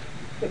nowhere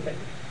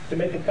to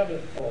make a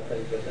covenant of all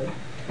things with them.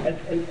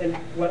 And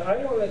what I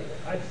want to,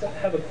 I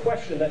have a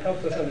question that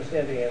helps us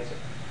understand the answer.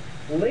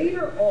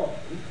 Later on,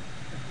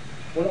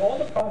 when all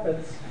the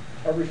prophets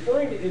are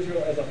referring to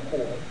Israel as a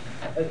whore,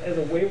 as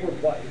a wayward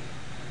wife,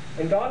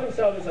 and God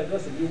himself is like,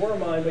 listen, you were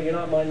mine, but you're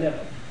not mine now.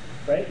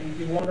 Right?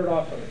 You wandered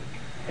off from me.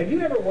 Have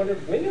you ever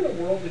wondered, when in the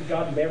world did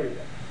God marry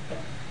them?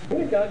 When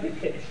did God get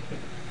hitched?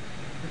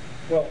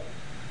 Well,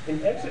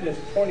 in Exodus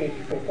 20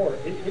 to 24,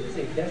 it is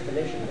a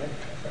destination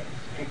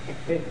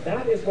wedding.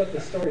 That is what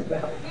the story is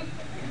about.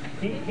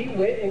 He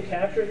went and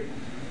captured,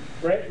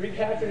 right,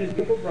 recaptured his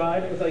beautiful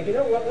bride and was like, you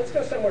know what, let's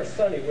go somewhere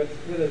sunny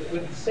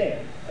with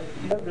sand.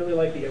 He doesn't really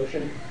like the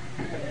ocean,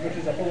 which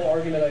is a whole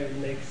argument I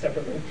would make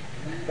separately.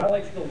 God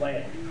likes the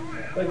land.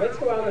 Like, let's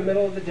go out in the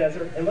middle of the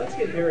desert and let's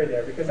get married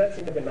there because that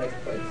seems like a nice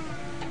place.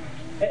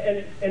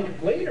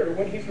 And later,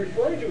 when he's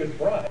referring to his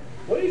bride,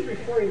 what he's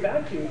referring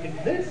back to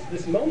is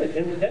this moment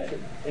in the desert,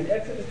 in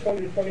Exodus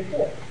 20 to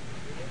 24,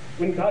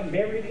 when God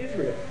married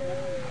Israel.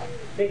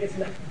 It's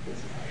not,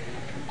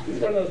 it's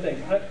one of those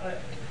things.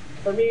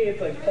 For me,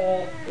 it's like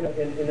Paul, you know,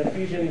 in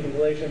Ephesians and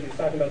Galatians, he's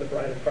talking about the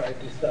bride of Christ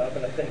and stuff,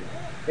 and I think,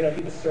 you know,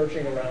 he was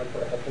searching around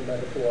for a helpful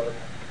metaphor.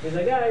 He's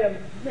like,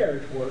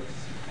 marriage works.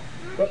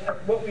 But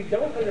what we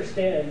don't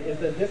understand is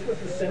that this was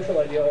the central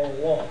idea all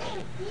along.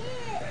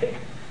 Right?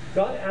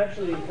 God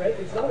actually, right,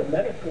 it's not a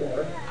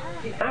metaphor.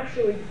 He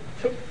actually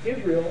took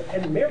Israel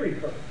and married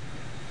her.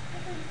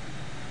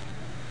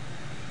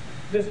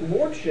 This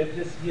lordship,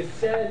 this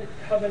Yesed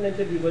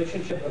covenanted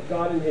relationship of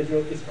God and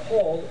Israel is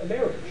called a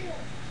marriage.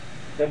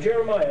 Now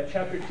Jeremiah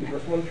chapter 2,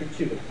 verse 1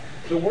 through 2.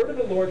 The word of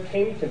the Lord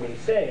came to me,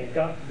 saying,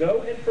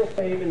 Go and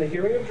proclaim in the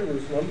hearing of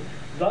Jerusalem,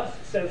 thus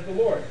says the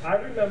Lord, I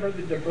remember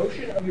the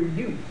devotion of your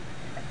youth,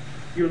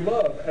 your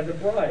love as a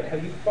bride, how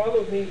you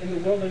followed me in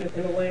the wilderness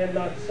in a land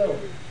not sown.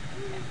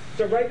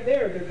 So right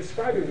there, they're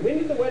describing, when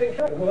did the wedding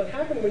happen? Well, it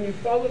happened when you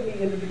followed me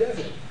into the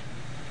desert.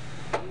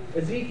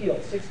 Ezekiel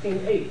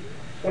 16:8.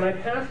 When I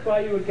passed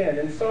by you again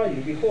and saw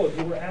you, behold,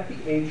 you were at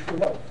the age for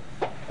love.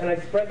 And I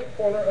spread the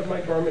corner of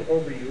my garment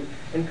over you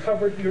and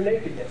covered your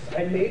nakedness.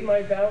 I made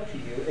my vow to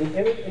you and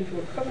entered into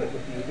a covenant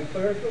with you,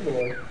 declares the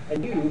Lord,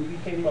 and you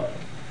became mine.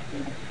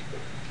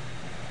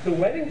 The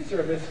wedding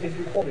service is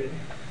recorded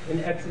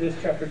in Exodus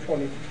chapter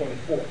 20 to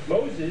 24.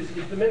 Moses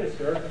is the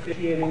minister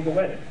officiating the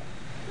wedding.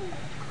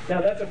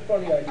 Now that's a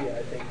funny idea,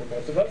 I think, for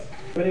most of us,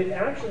 but it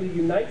actually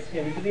unites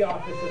him to the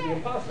office of the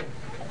apostle.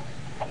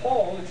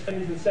 Paul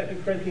explains in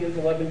 2 Corinthians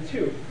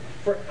 11:2,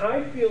 for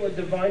I feel a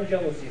divine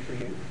jealousy for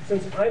you,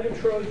 since I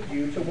betrothed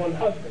you to one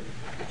husband,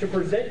 to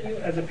present you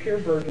as a pure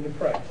virgin to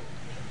Christ.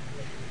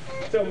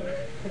 So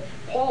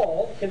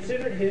Paul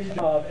considered his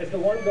job as the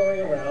one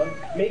going around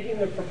making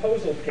the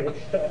proposal pitch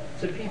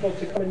to people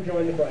to come and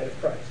join the bride of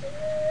Christ.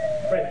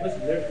 Right,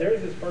 listen, there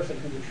is this person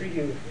who will treat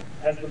you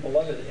as the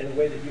beloved in a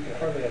way that you can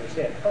hardly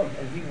understand. Come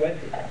and be wed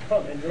to him.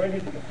 Come and join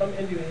him. Come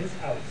into his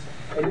house.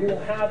 And you will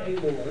have a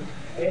Lord,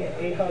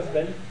 a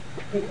husband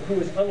who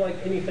is unlike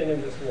anything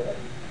in this world.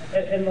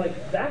 And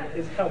like, that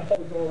is how Paul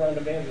would go around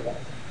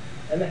evangelizing.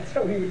 And that's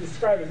how he would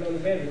describe his own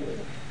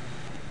evangelism.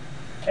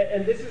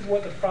 And this is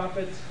what the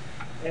prophets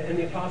and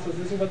the apostles,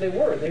 this is what they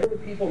were. They were the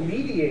people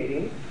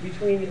mediating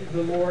between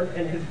the Lord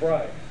and his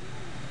bride.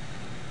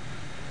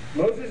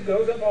 Moses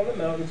goes up on the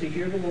mountain to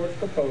hear the Lord's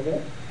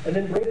proposal, and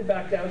then brings it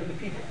back down to the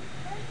people.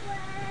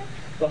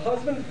 The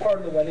husband's part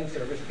of the wedding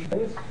service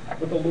begins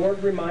with the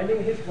Lord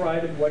reminding his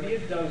bride of what he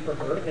has done for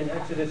her in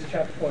Exodus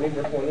chapter 20,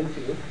 verse 1 and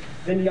 2.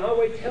 Then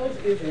Yahweh tells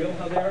Israel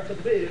how they are to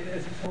live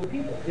as his whole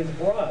people, his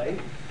bride,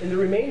 in the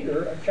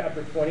remainder of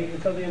chapter 20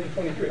 until the end of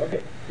 23.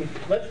 Okay,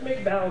 let's make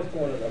vows to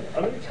one another.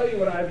 I'm going to tell you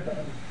what I've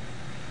done.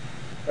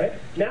 Right?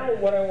 Now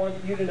what I want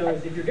you to know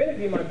is if you're going to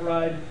be my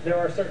bride, there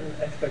are certain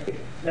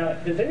expectations. Now,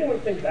 does anyone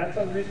think that's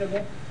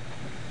unreasonable?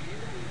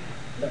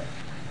 No.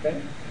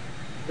 Okay?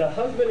 The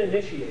husband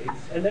initiates,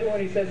 and then what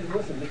he says is,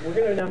 listen, we're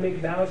going to now make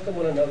vows to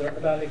one another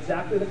about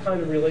exactly the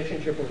kind of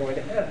relationship we're going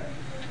to have.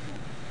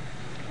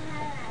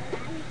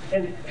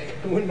 And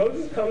when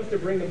Moses comes to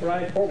bring the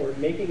bride forward,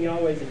 making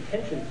Yahweh's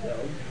intentions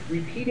known,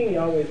 repeating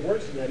Yahweh's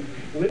words to them,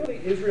 literally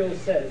Israel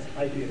says,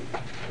 I do.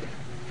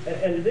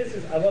 And this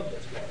is, I love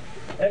this one.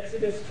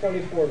 Exodus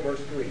 24, verse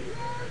 3.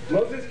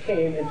 Moses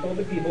came and told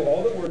the people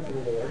all the words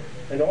of the Lord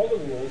and all the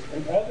rules,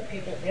 and all the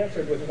people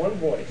answered with one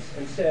voice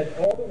and said,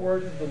 all the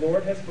words that the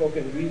Lord has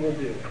spoken, we will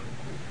do.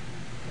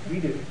 We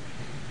do.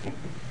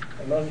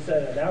 And Moses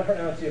said, now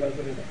pronounce you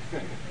husband and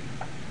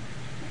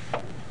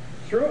wife.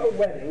 Through a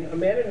wedding, a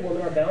man and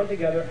woman are bound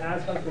together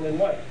as husband and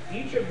wife.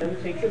 Each of them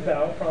takes a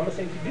vow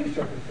promising to do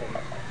certain things.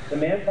 The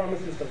man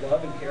promises to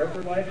love and care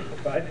for wife and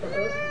provide for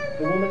her.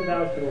 The woman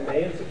vows to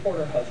obey and support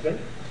her husband.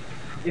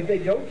 If they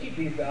don't keep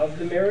these vows,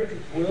 the marriage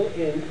will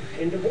end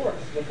in divorce.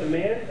 What the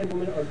man and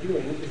woman are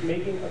doing is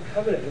making a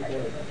covenant with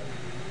one another.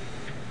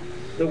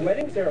 The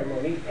wedding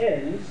ceremony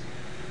ends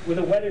with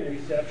a wedding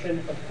reception,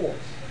 of course.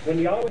 When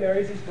Yahweh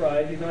marries his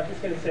bride, he's not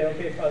just going to say,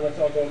 okay, fine, let's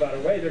all go about our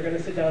way. They're going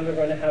to sit down, they're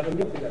going to have a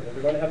meal together.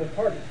 They're going to have a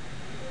party.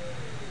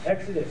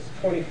 Exodus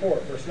 24,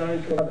 verse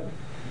 9 to 11.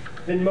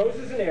 Then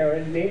Moses and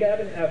Aaron, Nadab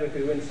and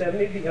Abihu, and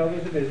 70 of the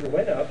elders of Israel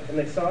went up, and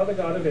they saw the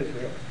God of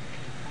Israel.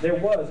 There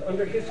was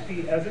under his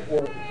feet, as it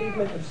were, a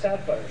pavement of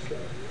sapphire stone,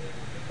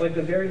 like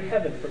the very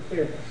heaven for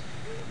clearness.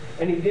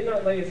 And he did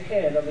not lay his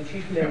hand on the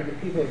chief men of the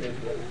people of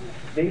Israel.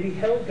 They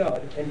beheld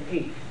God and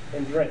ate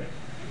and drank.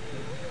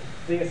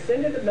 They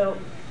ascended the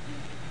mountain,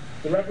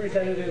 the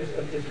representatives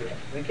of Israel.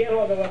 They can't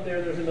all go up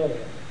there, there's a building.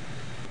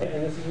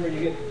 And this is where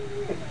you get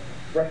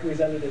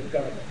representative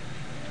government.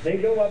 They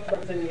go up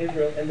representing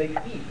Israel, and they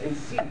eat and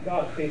see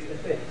God face to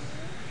face.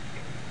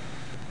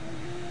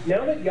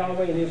 Now that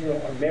Yahweh and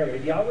Israel are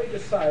married, Yahweh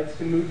decides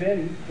to move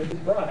in with his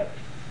bride.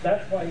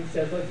 That's why he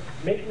says, let's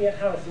make me a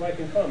house so I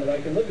can come and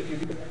I can live with you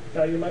because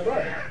now you're my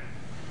bride.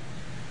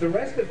 The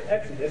rest of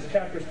Exodus,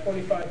 chapters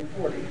 25 and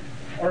 40,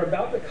 are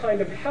about the kind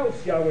of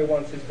house Yahweh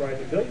wants his bride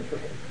to build for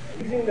him,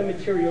 using the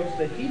materials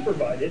that he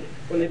provided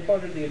when they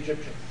plundered the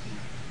Egyptians.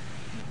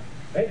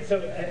 Right? So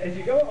as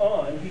you go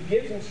on, he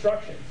gives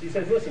instructions. He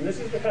says, listen, this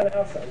is the kind of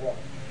house I want.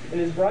 And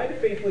his bride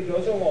faithfully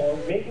goes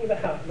along, making the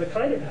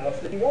kind of house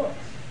that he wants.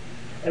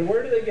 And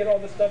where do they get all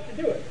the stuff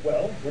to do it?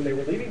 Well, when they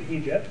were leaving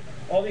Egypt,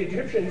 all the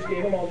Egyptians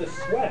gave them all this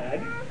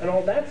swag, and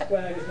all that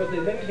swag is what they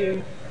then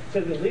give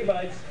to the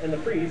Levites and the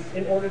priests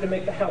in order to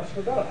make the house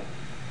for God.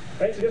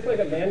 Right? So just like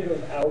a man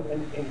goes out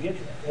and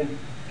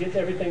gets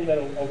everything that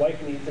a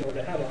wife needs in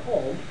order to have a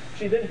home,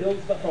 she then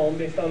builds the home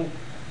based on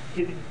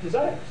his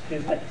desires,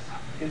 his likes,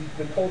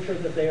 the culture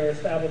that they are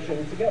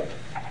establishing together.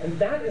 And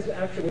that is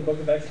actually what the book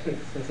of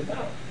Exodus is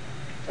about.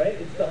 Right?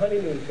 It's the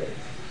honeymoon phase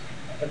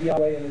of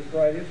Yahweh and his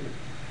bride Israel.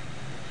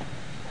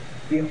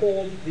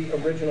 Behold the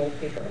original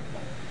patriarch.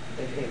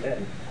 And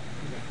amen.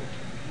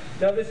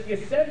 Now this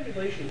Yesed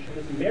relationship,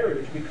 this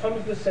marriage,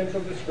 becomes the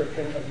central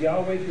description of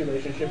Yahweh's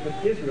relationship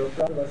with Israel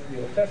throughout the rest of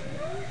the Old Testament.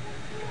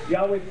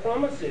 Yahweh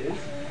promises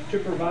to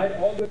provide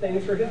all good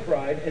things for his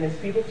bride, and his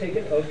people take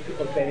an oath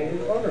to obey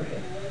and honor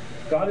him.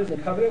 God is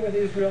in covenant with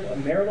Israel, a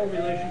marital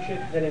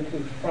relationship that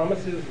includes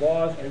promises,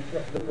 laws, and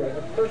the right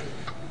of persons.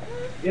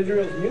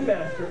 Israel's new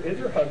master is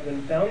her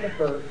husband, bound to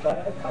her by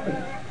a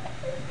covenant.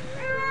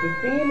 The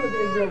theme of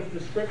Israel's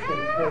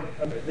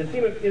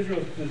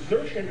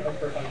desertion of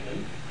her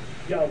husband,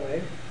 Yahweh,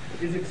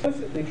 is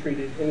explicitly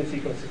treated in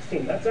Ezekiel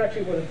 16. That's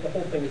actually what the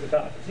whole thing is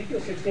about. Ezekiel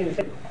 16 is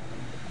saying,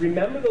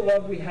 remember the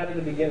love we had at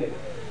the beginning,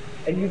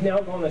 and you've now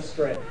gone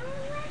astray.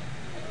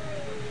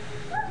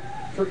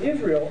 For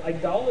Israel,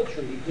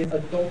 idolatry is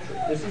adultery.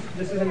 This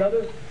is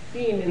another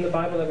theme in the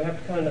Bible that we have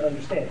to kind of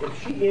understand.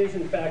 If she is,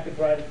 in fact, the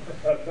bride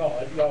of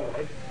God,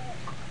 Yahweh,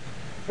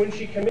 when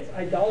she commits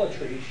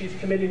idolatry, she's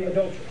committing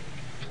adultery.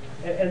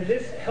 And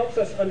this helps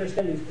us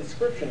understand these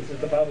descriptions that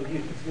the Bible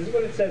uses. This is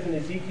what it says in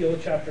Ezekiel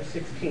chapter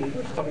 16,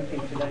 verse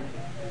 17 to 19.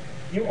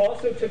 You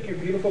also took your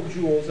beautiful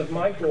jewels of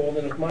my gold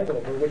and of my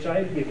silver, which I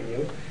had given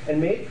you,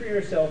 and made for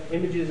yourself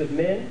images of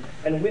men,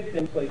 and with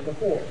them played the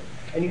whore.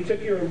 And you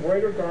took your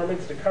embroidered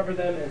garments to cover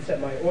them, and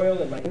set my oil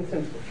and my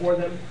incense before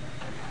them.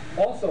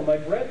 Also, my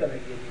bread that I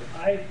gave you,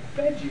 I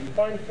fed you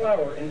fine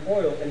flour and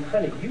oil and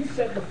honey. You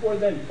set before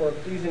them for a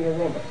pleasing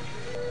aroma.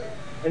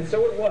 And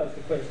so it was,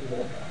 declares the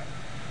Lord God.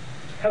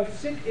 How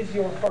sick is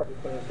your heart,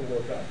 declares the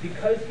Lord God,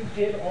 because you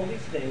did all these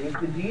things,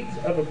 the deeds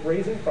of a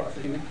brazen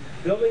prostitute,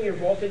 building your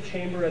vaulted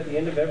chamber at the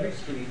end of every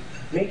street,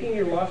 making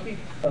your lofty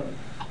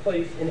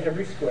place in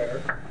every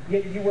square,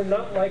 yet you were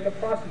not like a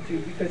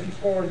prostitute because you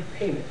scorned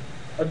payment,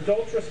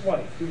 adulterous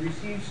wife who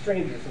received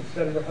strangers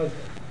instead of her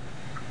husband.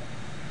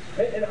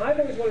 And I've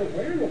always wondered,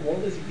 where in the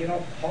world does he get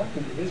off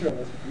talking to Israel in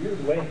this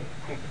weird way?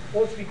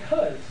 Well, it's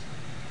because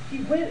he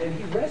went and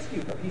he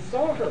rescued her. He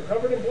saw her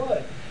covered in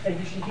blood, and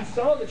he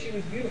saw that she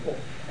was beautiful,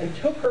 and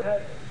took her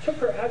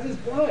as his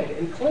bride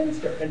and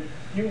cleansed her. And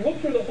you look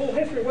through the whole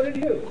history, what did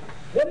he do?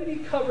 What did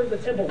he cover the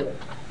temple with?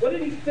 What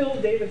did he fill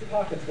David's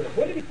pockets with?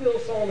 What did he fill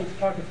Solomon's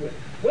pockets with?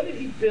 What did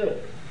he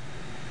build?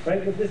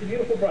 Right, with this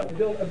beautiful bride, to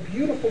build a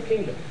beautiful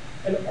kingdom.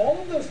 And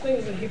all of those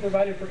things that he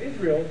provided for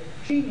Israel,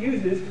 she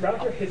uses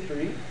throughout their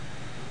history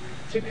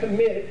to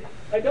commit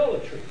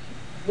idolatry,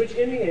 which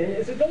in the end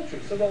is adultery.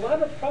 So the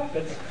latter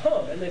prophets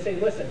come and they say,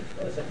 listen,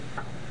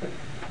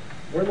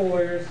 we're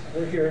lawyers,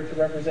 we're here to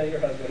represent your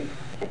husband.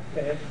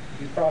 Okay,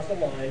 you've crossed the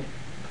line.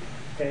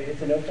 Okay,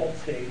 it's a no-fault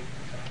state.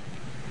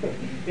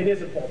 It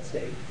is a fault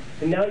state.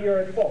 And now you're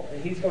at fault,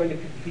 and he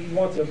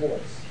wants a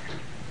divorce.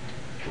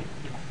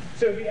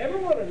 So if you ever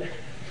want to,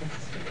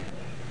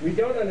 we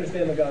don't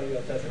understand the God of the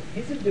Old Testament.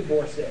 He's a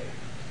divorcee.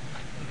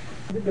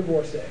 He's a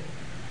divorcee.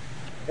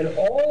 And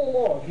all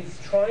along, he's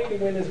trying to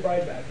win his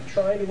bride back, and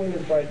trying to win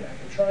his bride back,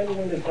 and trying to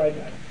win his bride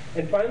back.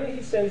 And finally,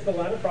 he sends the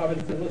latter prophet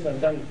and says, listen, I'm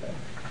done with them.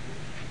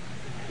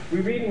 We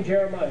read in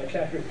Jeremiah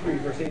chapter 3,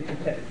 verse 8 to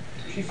 10.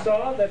 She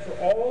saw that for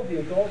all the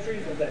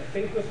adulteries of that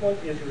faithless one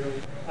Israel,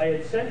 I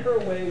had sent her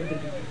away with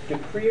a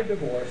decree of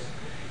divorce,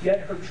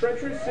 yet her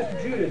treacherous sister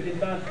Judah did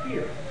not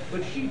fear,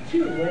 but she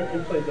too went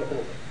and played the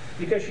whore.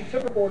 Because she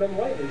took her whoredom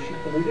lightly, she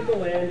polluted the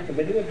land,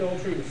 committing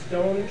adultery with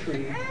stone and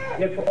tree.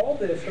 Yet for all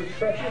this, her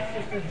treacherous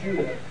sister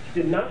Judah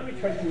did not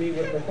return to me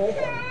with her whole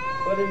heart,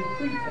 but in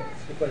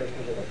pretense, declares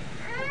the Lord.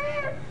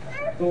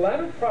 The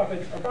latter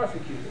prophets are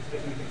prosecutors,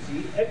 as we can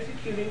see,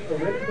 executing a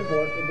writ of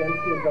divorce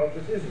against the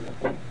adulterous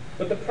Israel.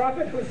 But the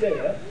prophet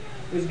Hosea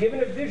was given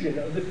a vision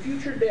of the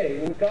future day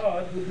when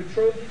God would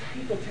betroth his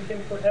people to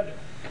him forever.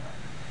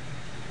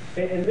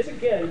 And this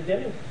again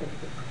demonstrates.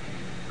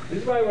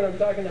 This is why when I'm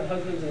talking to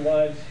husbands and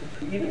wives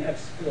who even have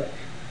split,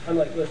 I'm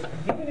like, listen,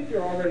 even if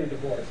you're already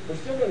divorced, we're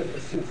still going to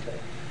pursue this thing.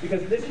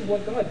 Because this is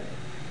what God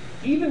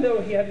did. Even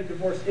though he had to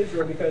divorce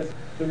Israel because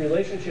the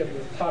relationship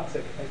was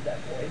toxic at that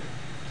point,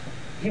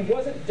 he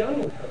wasn't done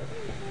with her.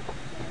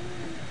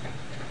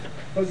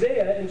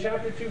 Hosea in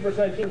chapter 2, verse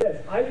 19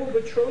 says, I will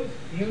betroth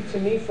you to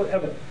me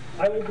forever.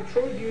 I will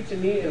betroth you to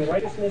me in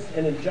righteousness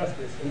and in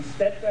justice, in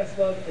steadfast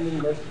love and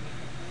in mercy.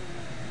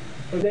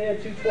 Hosea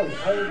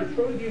 2:20, I will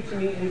betroth you to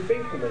me in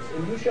faithfulness,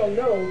 and you shall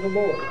know the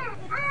Lord.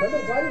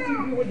 Remember, why does he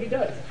do what he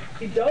does?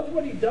 He does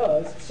what he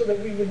does so that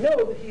we would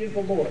know that he is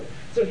the Lord.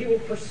 So he will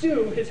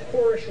pursue his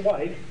whorish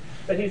wife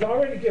that he's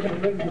already given a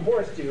written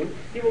divorce to.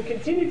 He will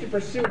continue to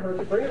pursue her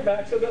to bring her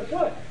back so that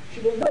what? She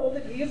will know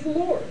that he is the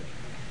Lord.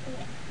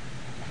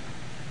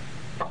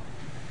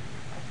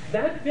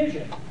 That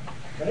vision,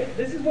 right?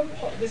 This is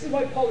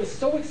why Paul is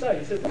so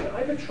excited. He says,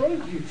 I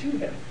betrothed you to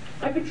him.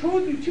 I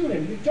betrothed you to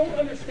him. You don't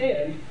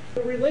understand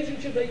the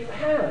relationship that you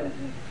have.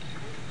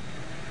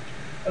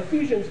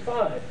 Ephesians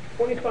 5,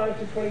 25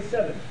 to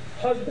 27.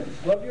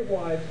 Husbands, love your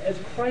wives as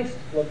Christ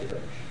loved the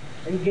church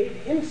and gave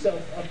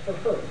himself up for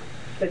her,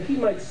 that he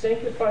might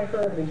sanctify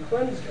her and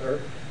cleanse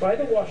her by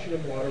the washing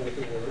of water with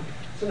the word,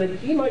 so that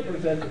he might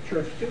present the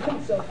church to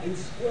himself in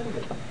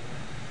splendor,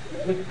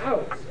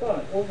 without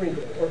spot or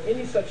wrinkle or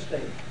any such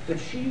thing, that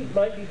she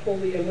might be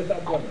holy and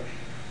without blemish.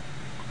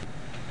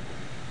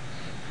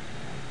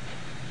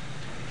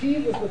 He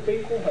was the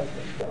faithful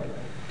husband.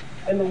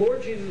 And the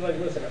Lord Jesus is like,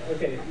 listen,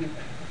 okay,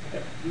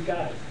 you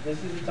guys,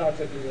 this is a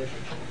toxic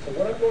relationship. So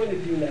what I'm going to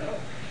do now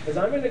is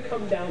I'm going to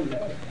come down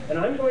there, and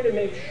I'm going to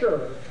make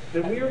sure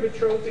that we are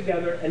betrothed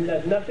together and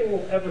that nothing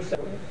will ever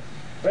separate us.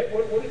 Right?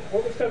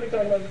 What was Covey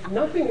talking about?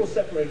 Nothing will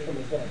separate us from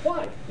his love.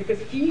 Why? Because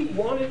he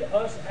wanted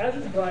us as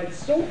his bride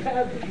so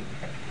badly,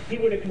 he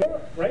would ignore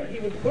it, right? He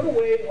would put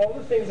away all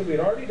the things that we had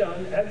already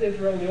done as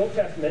Israel in the Old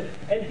Testament,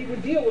 and he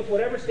would deal with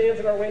whatever stands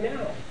in our way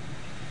now.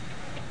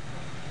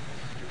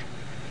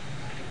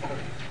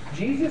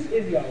 Jesus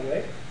is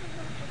Yahweh,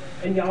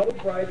 and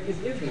Yahweh's bride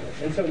is Israel.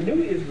 And so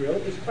New Israel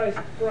is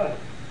Christ's bride.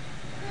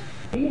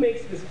 He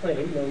makes this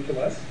claim known to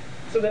us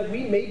so that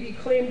we may be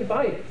claimed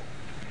by it,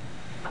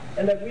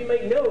 and that we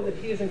may know that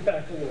he is in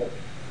fact the Lord.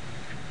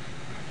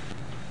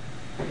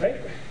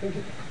 Right?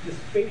 This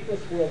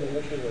faithless world in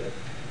which we live.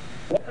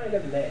 What kind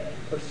of man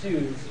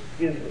pursues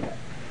Israel?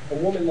 A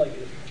woman like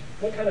Israel.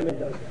 What kind of man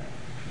does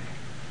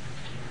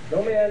that?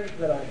 No man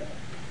that I know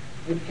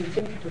would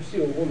continue to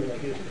pursue a woman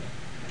like Israel.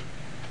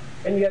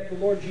 And yet the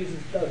Lord Jesus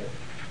does it.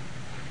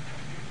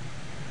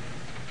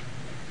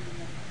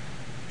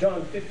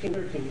 John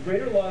 15:13.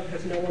 Greater love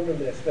has no one than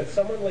this, that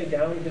someone lay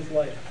down his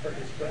life for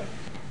his friends.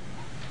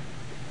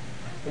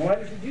 And why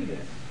does he do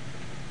this?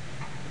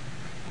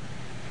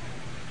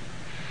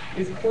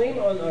 His claim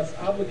on us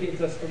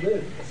obligates us to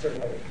live a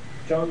certain way.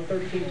 John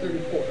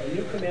 13:34. A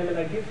new commandment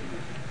I give to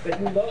you, that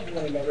you love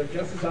one another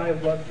just as I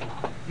have loved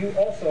you. You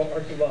also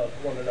are to love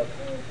one another.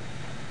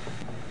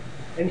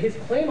 And his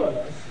claim on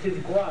us, his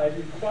bride,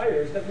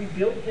 requires that we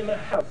build him a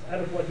house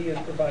out of what he has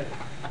provided.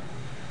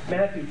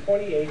 Matthew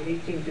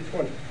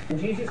 28:18-20. And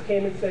Jesus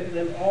came and said to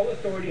them, all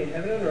authority in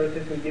heaven and earth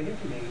has been given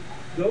to me.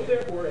 Go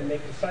therefore and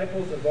make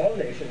disciples of all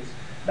nations,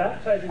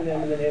 baptizing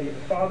them in the name of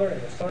the Father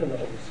and the Son and the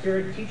Holy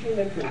Spirit, teaching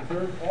them to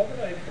observe all that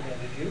I have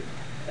commanded you.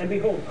 And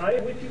behold, I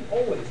am with you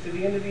always to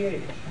the end of the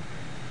age.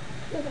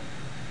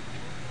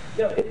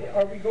 Now,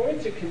 are we going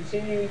to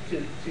continue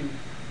to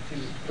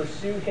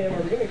pursue him?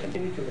 Are we going to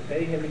continue to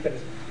obey him because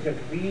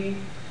we,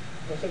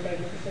 what's that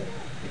magnificent?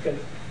 Because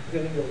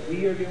of what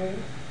we are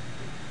doing?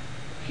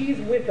 He's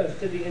with us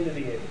to the end of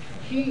the age.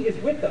 He is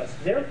with us.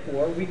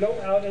 Therefore, we go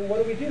out and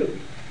what do?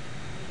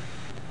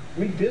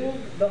 We build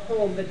the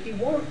home that he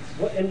wants.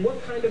 And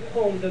what kind of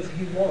home does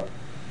he want?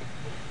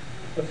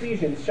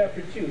 Ephesians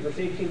chapter 2, verse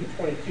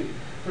 18-22.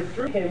 For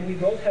through him we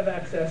both have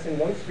access in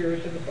one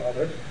spirit to the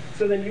Father,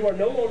 so then you are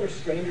no longer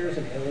strangers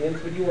and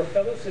aliens, but you are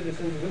fellow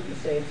citizens with the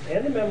saints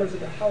and the members of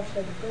the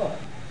household of God,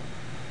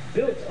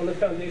 built on the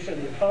foundation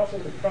of the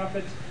apostles and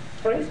prophets,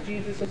 Christ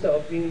Jesus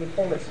himself being the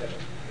cornerstone,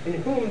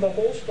 in whom the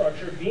whole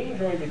structure, being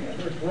joined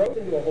together, grows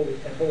into a holy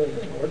temple in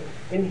the Lord.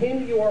 In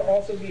him you are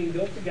also being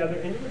built together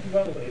into a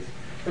dwelling place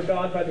for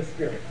God by the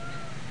Spirit.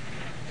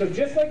 So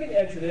just like in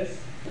Exodus,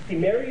 he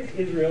marries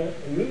Israel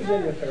and moves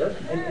in with her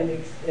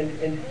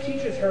and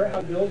teaches her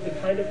how to build the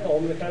kind of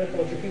home, the kind of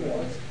culture he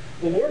wants.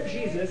 The Lord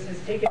Jesus has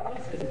taken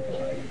us as his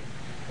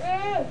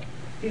bride.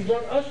 He's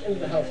brought us into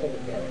the household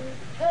of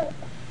God.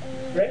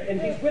 Right? And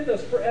he's with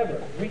us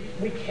forever.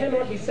 We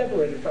cannot be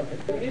separated from him.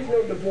 There is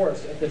no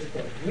divorce at this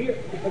point.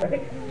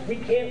 We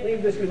can't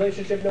leave this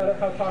relationship no matter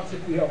how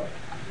toxic we are.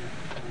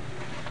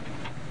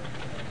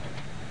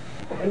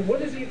 And what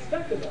does he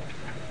expect of us?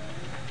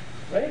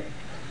 Right?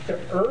 To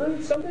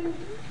earn something?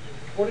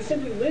 Or to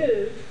simply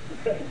live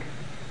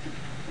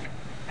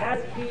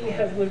as he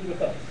has lived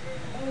with us?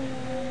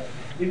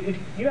 If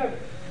you have,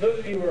 those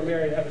of you who are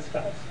married have a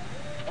spouse.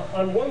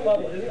 On one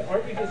level,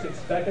 aren't you just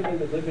expecting them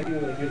to live with you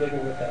when you're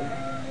living with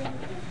them?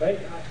 Right?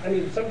 I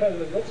mean, sometimes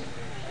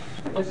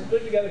let's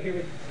live together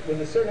here with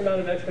a certain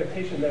amount of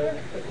expectation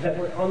that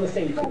we're on the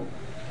same team.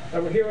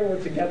 That we're here and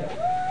we're together.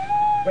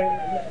 Right?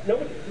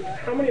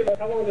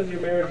 How long does your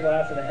marriage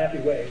last in a happy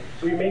way,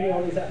 where you're making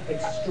all these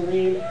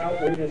extreme,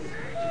 outrageous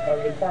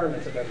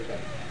requirements of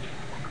everything?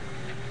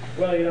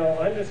 Well,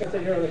 I'm just going to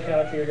sit here on the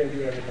couch and you're going to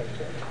do everything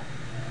for me.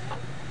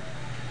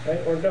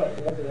 Right? Or no,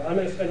 I'm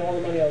going to spend all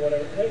the money on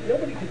whatever. Right?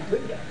 Nobody can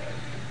live that way.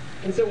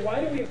 And so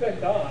why do we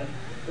expect God,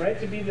 right,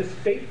 to be this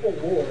faithful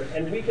Lord,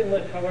 and we can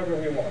live however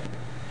we want?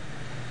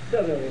 It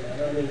doesn't really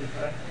matter. I mean,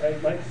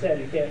 right? Mike said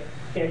you can't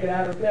get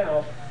out of it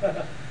now.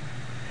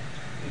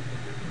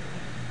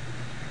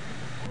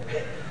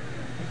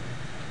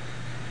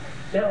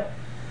 Now,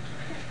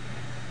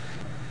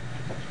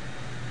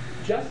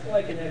 just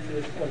like in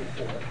Exodus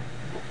 24,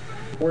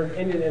 where it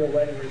ended in a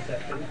wedding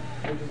reception,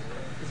 which is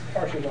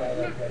partially why I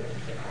like wedding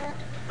reception.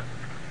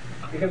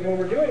 Because when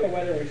we're doing a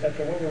wedding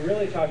reception, what we're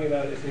really talking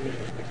about is human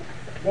history.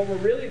 What we're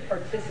really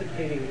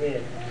participating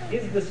in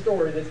is the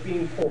story that's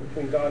being told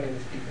between God and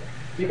his people.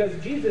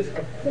 Because Jesus,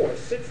 of course,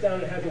 sits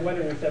down and has a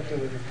wedding reception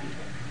with his people.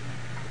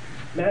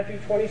 Matthew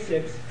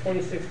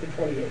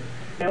 26:26-28.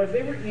 Now as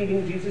they were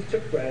eating, Jesus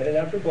took bread, and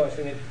after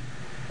blessing it,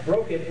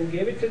 broke it, and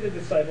gave it to the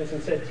disciples,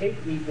 and said, take,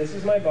 eat, this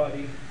is my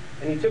body,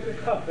 And he took a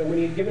cup, and when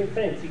he had given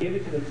thanks, he gave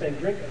it to them, saying,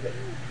 "Drink of it,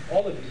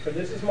 all of you, for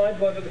this is my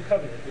blood of the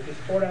covenant, which is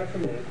poured out for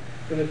me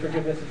for the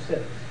forgiveness of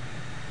sins."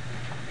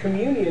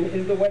 Communion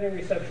is the wedding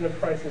reception of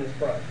Christ and his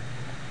bride.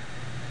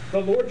 The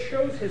Lord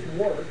shows his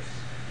works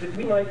that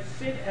we might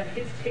sit at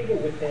his table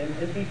with him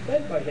and be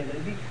fed by him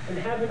and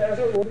have him as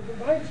our Lord who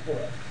provides for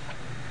us.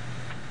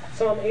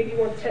 Psalm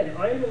 81:10,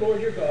 "I am the Lord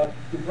your God,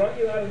 who brought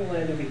you out of the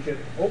land of Egypt.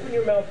 Open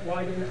your mouth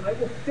wide, and I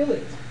will fill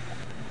it."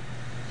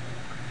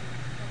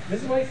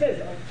 This is what he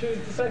says to his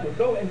disciples,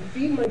 "Go and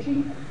feed my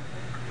sheep.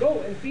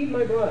 Go and feed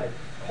my bride.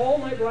 Call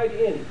my bride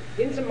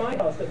into my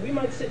house, that we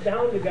might sit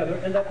down together,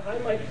 and that I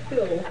might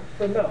fill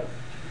her mouth."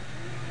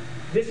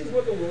 This is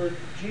what the Lord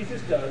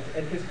Jesus does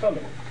at his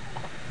coming.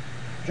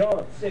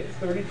 John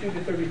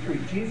 6:32-33,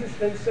 Jesus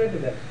then said to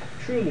them,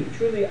 "Truly,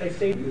 truly, I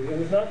say to you, it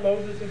was not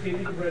Moses who gave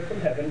you the bread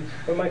from heaven,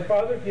 but my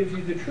Father gives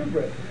you the true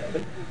bread from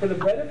heaven. For the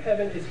bread of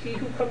heaven is he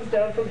who comes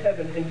down from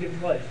heaven and gives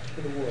life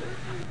to the world."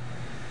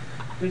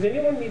 Does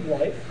anyone need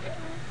life?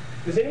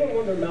 Does anyone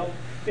want their mouth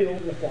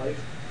filled with life?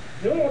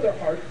 Does anyone want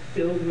their heart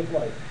filled with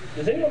life?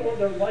 Does anyone want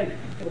their life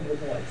filled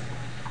with life?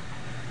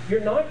 You're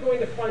not going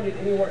to find it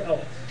anywhere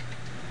else.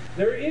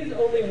 There is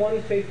only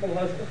one faithful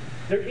husband.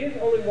 There is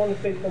only one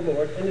faithful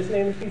Lord, and his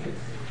name is Jesus.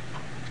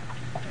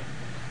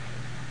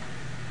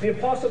 The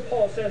Apostle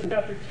Paul says in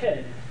chapter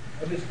 10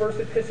 of his first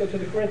epistle to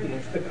the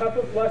Corinthians, "The cup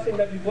of blessing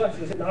that we bless,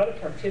 is it not a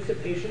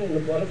participation in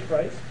the blood of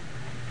Christ?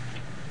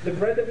 The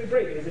bread that we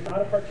break, is it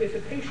not a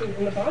participation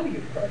in the body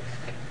of Christ?"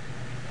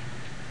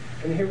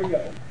 And here we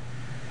go.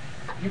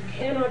 You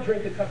cannot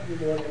drink the cup of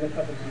the Lord and the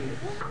cup of demons.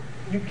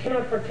 You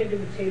cannot partake of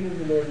the table of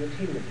the Lord and the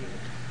table of demons.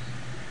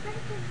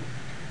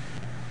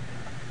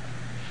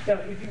 Now,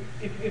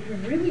 if we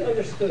really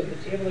understood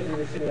the table that we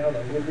were sitting down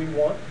on, would we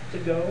want to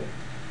go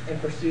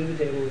and pursue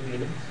the table of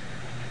demons?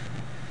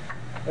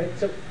 Right?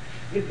 So,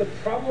 is the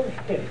problem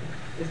him?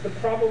 Is the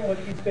problem what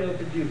he's failed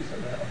to do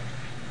somehow?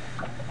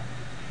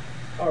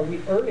 Are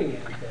we earning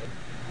anything?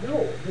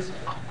 No.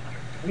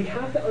 We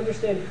have to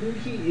understand who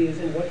he is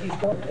and what he's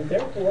done. And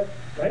therefore,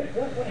 right,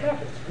 what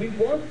happens? We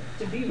want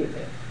to be with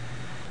him.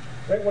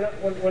 Right? When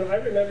I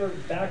remember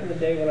back in the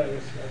day when I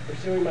was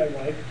pursuing my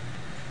wife,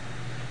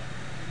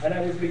 and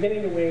I was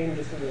beginning to wane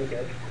just a little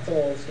bit. It's a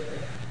long story.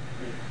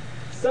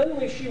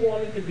 Suddenly she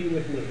wanted to be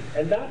with me,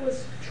 and that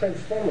was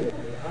transformative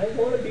for me. I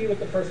want to be with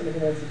the person who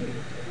wants to be with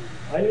me.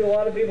 I knew a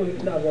lot of people who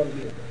did not want to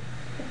be with me.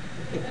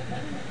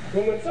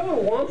 But when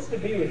someone wants to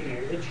be with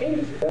you, it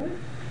changes you, doesn't it?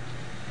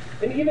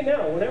 And even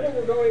now, whenever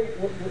we're going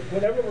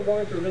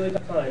through a really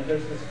tough time,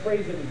 there's this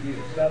phrase that we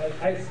use about,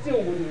 like, I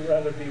still wouldn't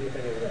rather be with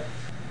anyone else.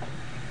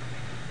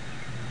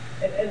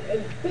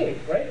 And think,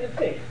 right? And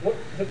think. What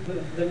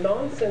the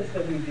nonsense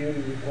that we do to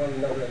one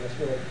another in this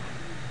world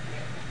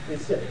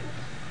is silly.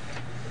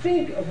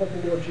 Think of what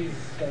the Lord Jesus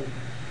has done.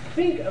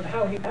 Think of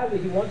how he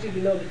wants you to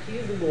know that he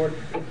is the Lord,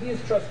 that he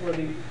is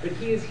trustworthy, that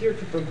he is here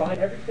to provide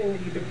everything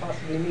that you could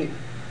possibly need.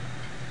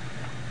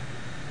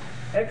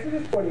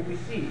 Exodus 20, we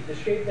see the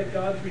shape that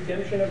God's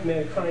redemption of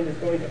mankind is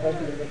going to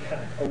ultimately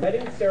have. A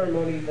wedding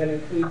ceremony that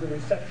includes a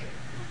reception.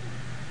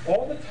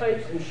 All the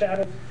types and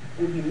shadows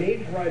will be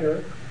made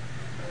brighter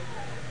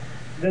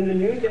than the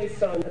noonday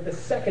sun at the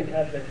second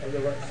advent of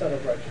the Son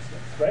of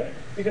Righteousness, right?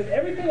 Because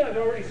everything I've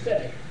already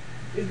said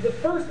is the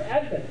first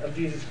advent of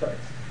Jesus Christ.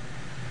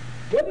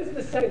 What is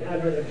the second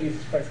advent of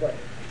Jesus Christ like?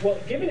 Well,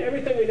 given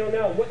everything we know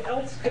now, what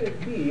else could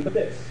it be but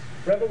this?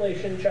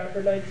 Revelation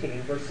chapter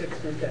 19, verse 6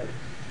 through 10.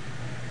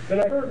 "Then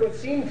I heard what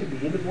seemed to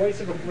be the voice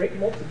of a great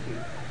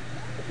multitude."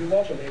 You're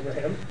welcome,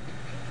 Abraham.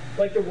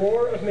 "Like the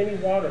roar of many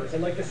waters,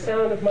 and like the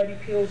sound of mighty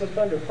peals of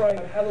thunder, crying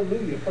out,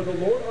 'Hallelujah, for the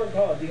Lord our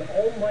God, the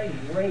Almighty,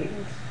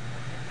 reigns.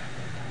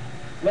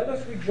 Let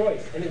us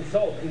rejoice and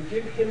exult and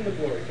give him the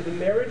glory. For the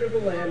marriage of the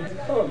Lamb has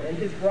come, and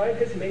his bride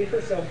has made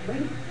herself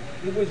ready.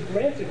 It was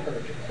granted her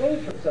to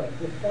clothe herself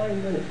with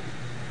fine linen,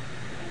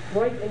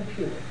 bright and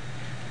pure.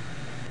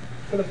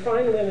 For the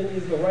fine linen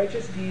is the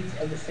righteous deeds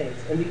of the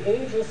saints. And the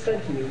angel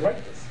said to me,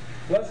 Write this,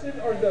 blessed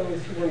are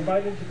those who were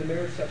invited to the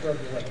marriage supper of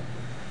the Lamb."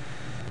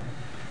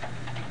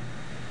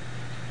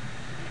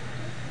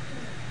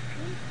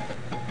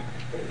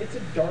 It's a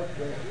dark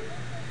world,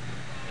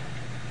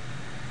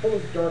 full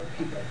of dark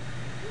people.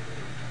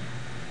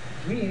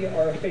 We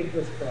are a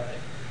faithless bride.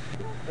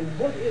 And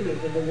what is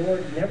it that the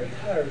Lord never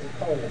tires of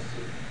calling us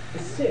to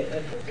sit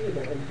at his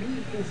table and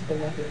be his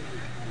beloved,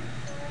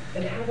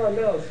 and have our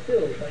mouths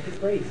filled by his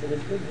grace and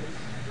his goodness.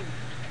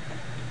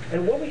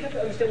 And what we have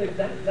to understand is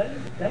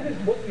that is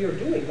what we are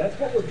doing. That's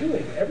what we're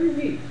doing every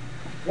week.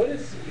 What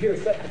is here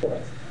set before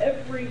us?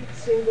 Every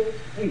single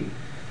week.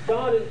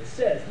 God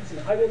says, listen,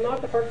 I will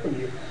not depart from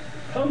you.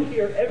 Come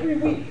here every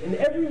week, and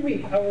every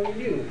week I will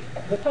renew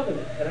the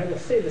covenant, and I will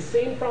say the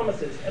same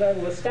promises, and I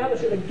will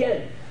establish it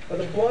again by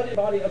the blood and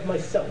body of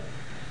myself.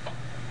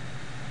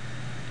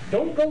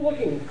 Don't go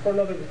looking for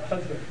another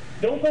husband.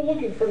 Don't go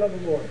looking for another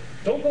Lord.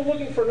 Don't go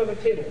looking for another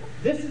table.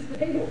 This is the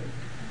table.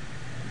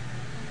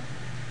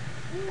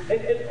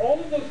 And all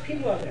of those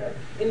people out there,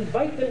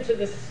 invite them to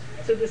this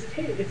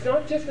table. It's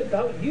not just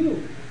about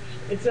you.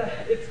 It's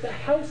the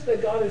house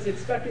that God is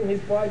expecting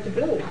his bride to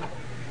build.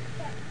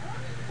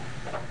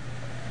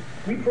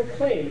 We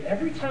proclaim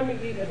every time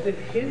we eat at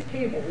his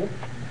table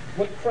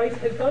what Christ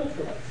has done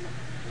for us,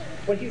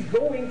 what he's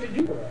going to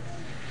do for us.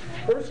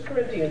 1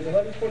 Corinthians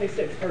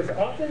 11:26, for as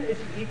often as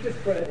you eat this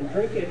bread and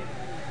drink it,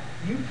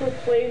 you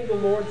proclaim the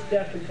Lord's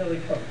death until he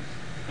comes.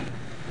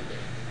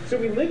 So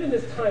we live in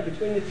this time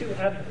between the two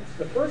Advents,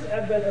 the first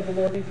Advent of the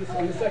Lord Jesus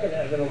and the second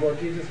Advent of the Lord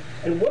Jesus.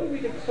 And what are we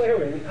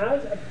declaring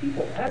as a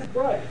people, as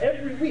bride?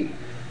 Every week,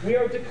 we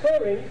are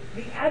declaring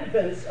the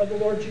Advents of the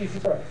Lord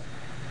Jesus Christ.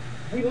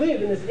 We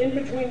live in this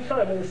in-between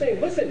time and we're saying,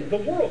 listen, the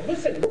world,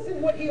 listen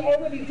what he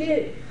already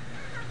did.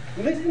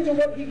 Listen to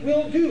what he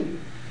will do.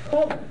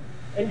 Come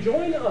and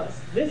join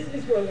us. This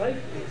is where life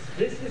is.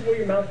 This is where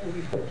your mouth will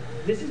be full.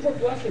 This is where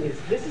blessing is.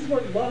 This is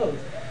where love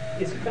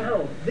is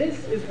found.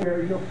 This is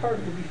where your heart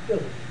will be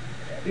filled.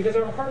 Because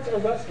our hearts are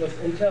restless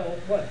until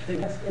what? They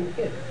rest in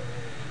him.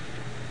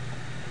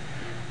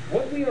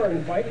 What we are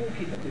inviting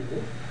people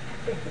to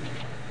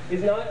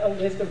is not a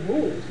list of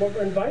rules. What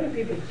we're inviting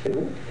people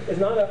to is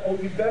not oh,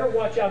 you better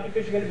watch out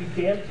because you're going to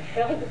be damned to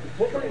hell.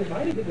 What we're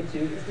inviting people to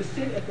is to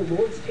sit at the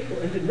Lord's table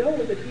and to know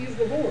that he is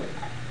the Lord.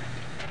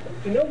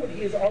 To know what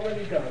he has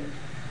already done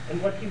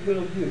and what he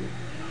will do.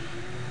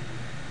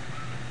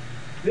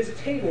 This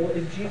table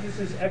is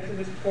Jesus'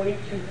 Exodus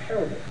 22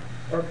 parable,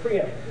 or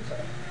preamble,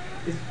 sorry.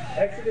 Is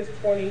Exodus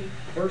 20,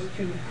 verse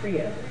 2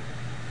 preamble.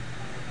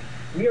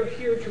 We are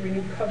here to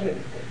renew covenant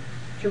with him,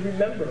 to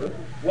remember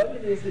what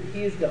it is that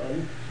he has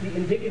done, the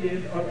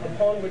indicative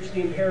upon which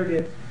the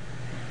imperatives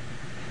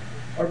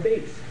are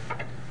based.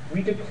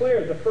 We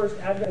declare the first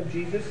advent of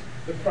Jesus,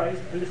 the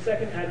Christ, and the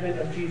second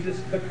advent of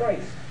Jesus, the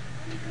Christ.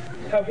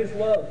 How his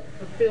love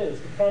fulfills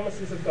the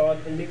promises of God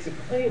and makes a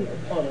claim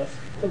upon us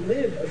to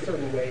live a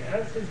certain way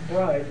as his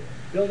bride,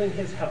 building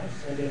his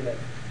house, and amen.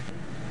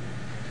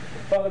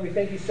 Father, we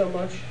thank you so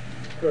much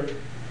for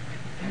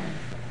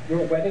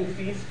your wedding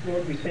feast,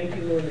 Lord. We thank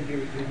you, Lord, that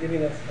you're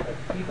giving us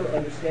a deeper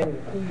understanding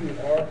of who you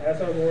are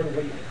as our Lord and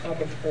what you've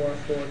accomplished for us,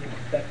 Lord,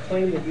 that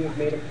claim that you have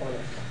made upon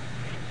us,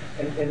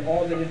 and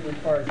all that it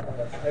requires of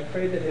us. I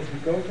pray that as we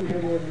go from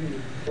here, Lord, we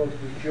would both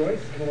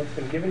rejoice in what's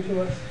been given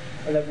to us,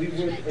 and that we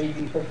would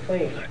indeed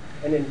proclaim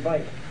and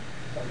invite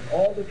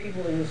all the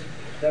people in this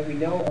that we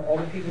know, all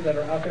the people that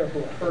are out there who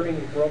are hurting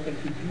and broken,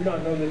 who do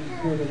not know that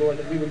you are the Lord,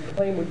 that we would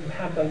claim what you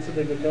have done so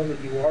they would know that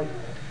you are the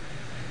Lord.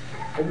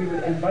 And we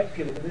would invite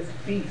people to this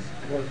feast,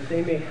 Lord, that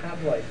they may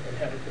have life and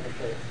have it to the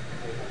fullest.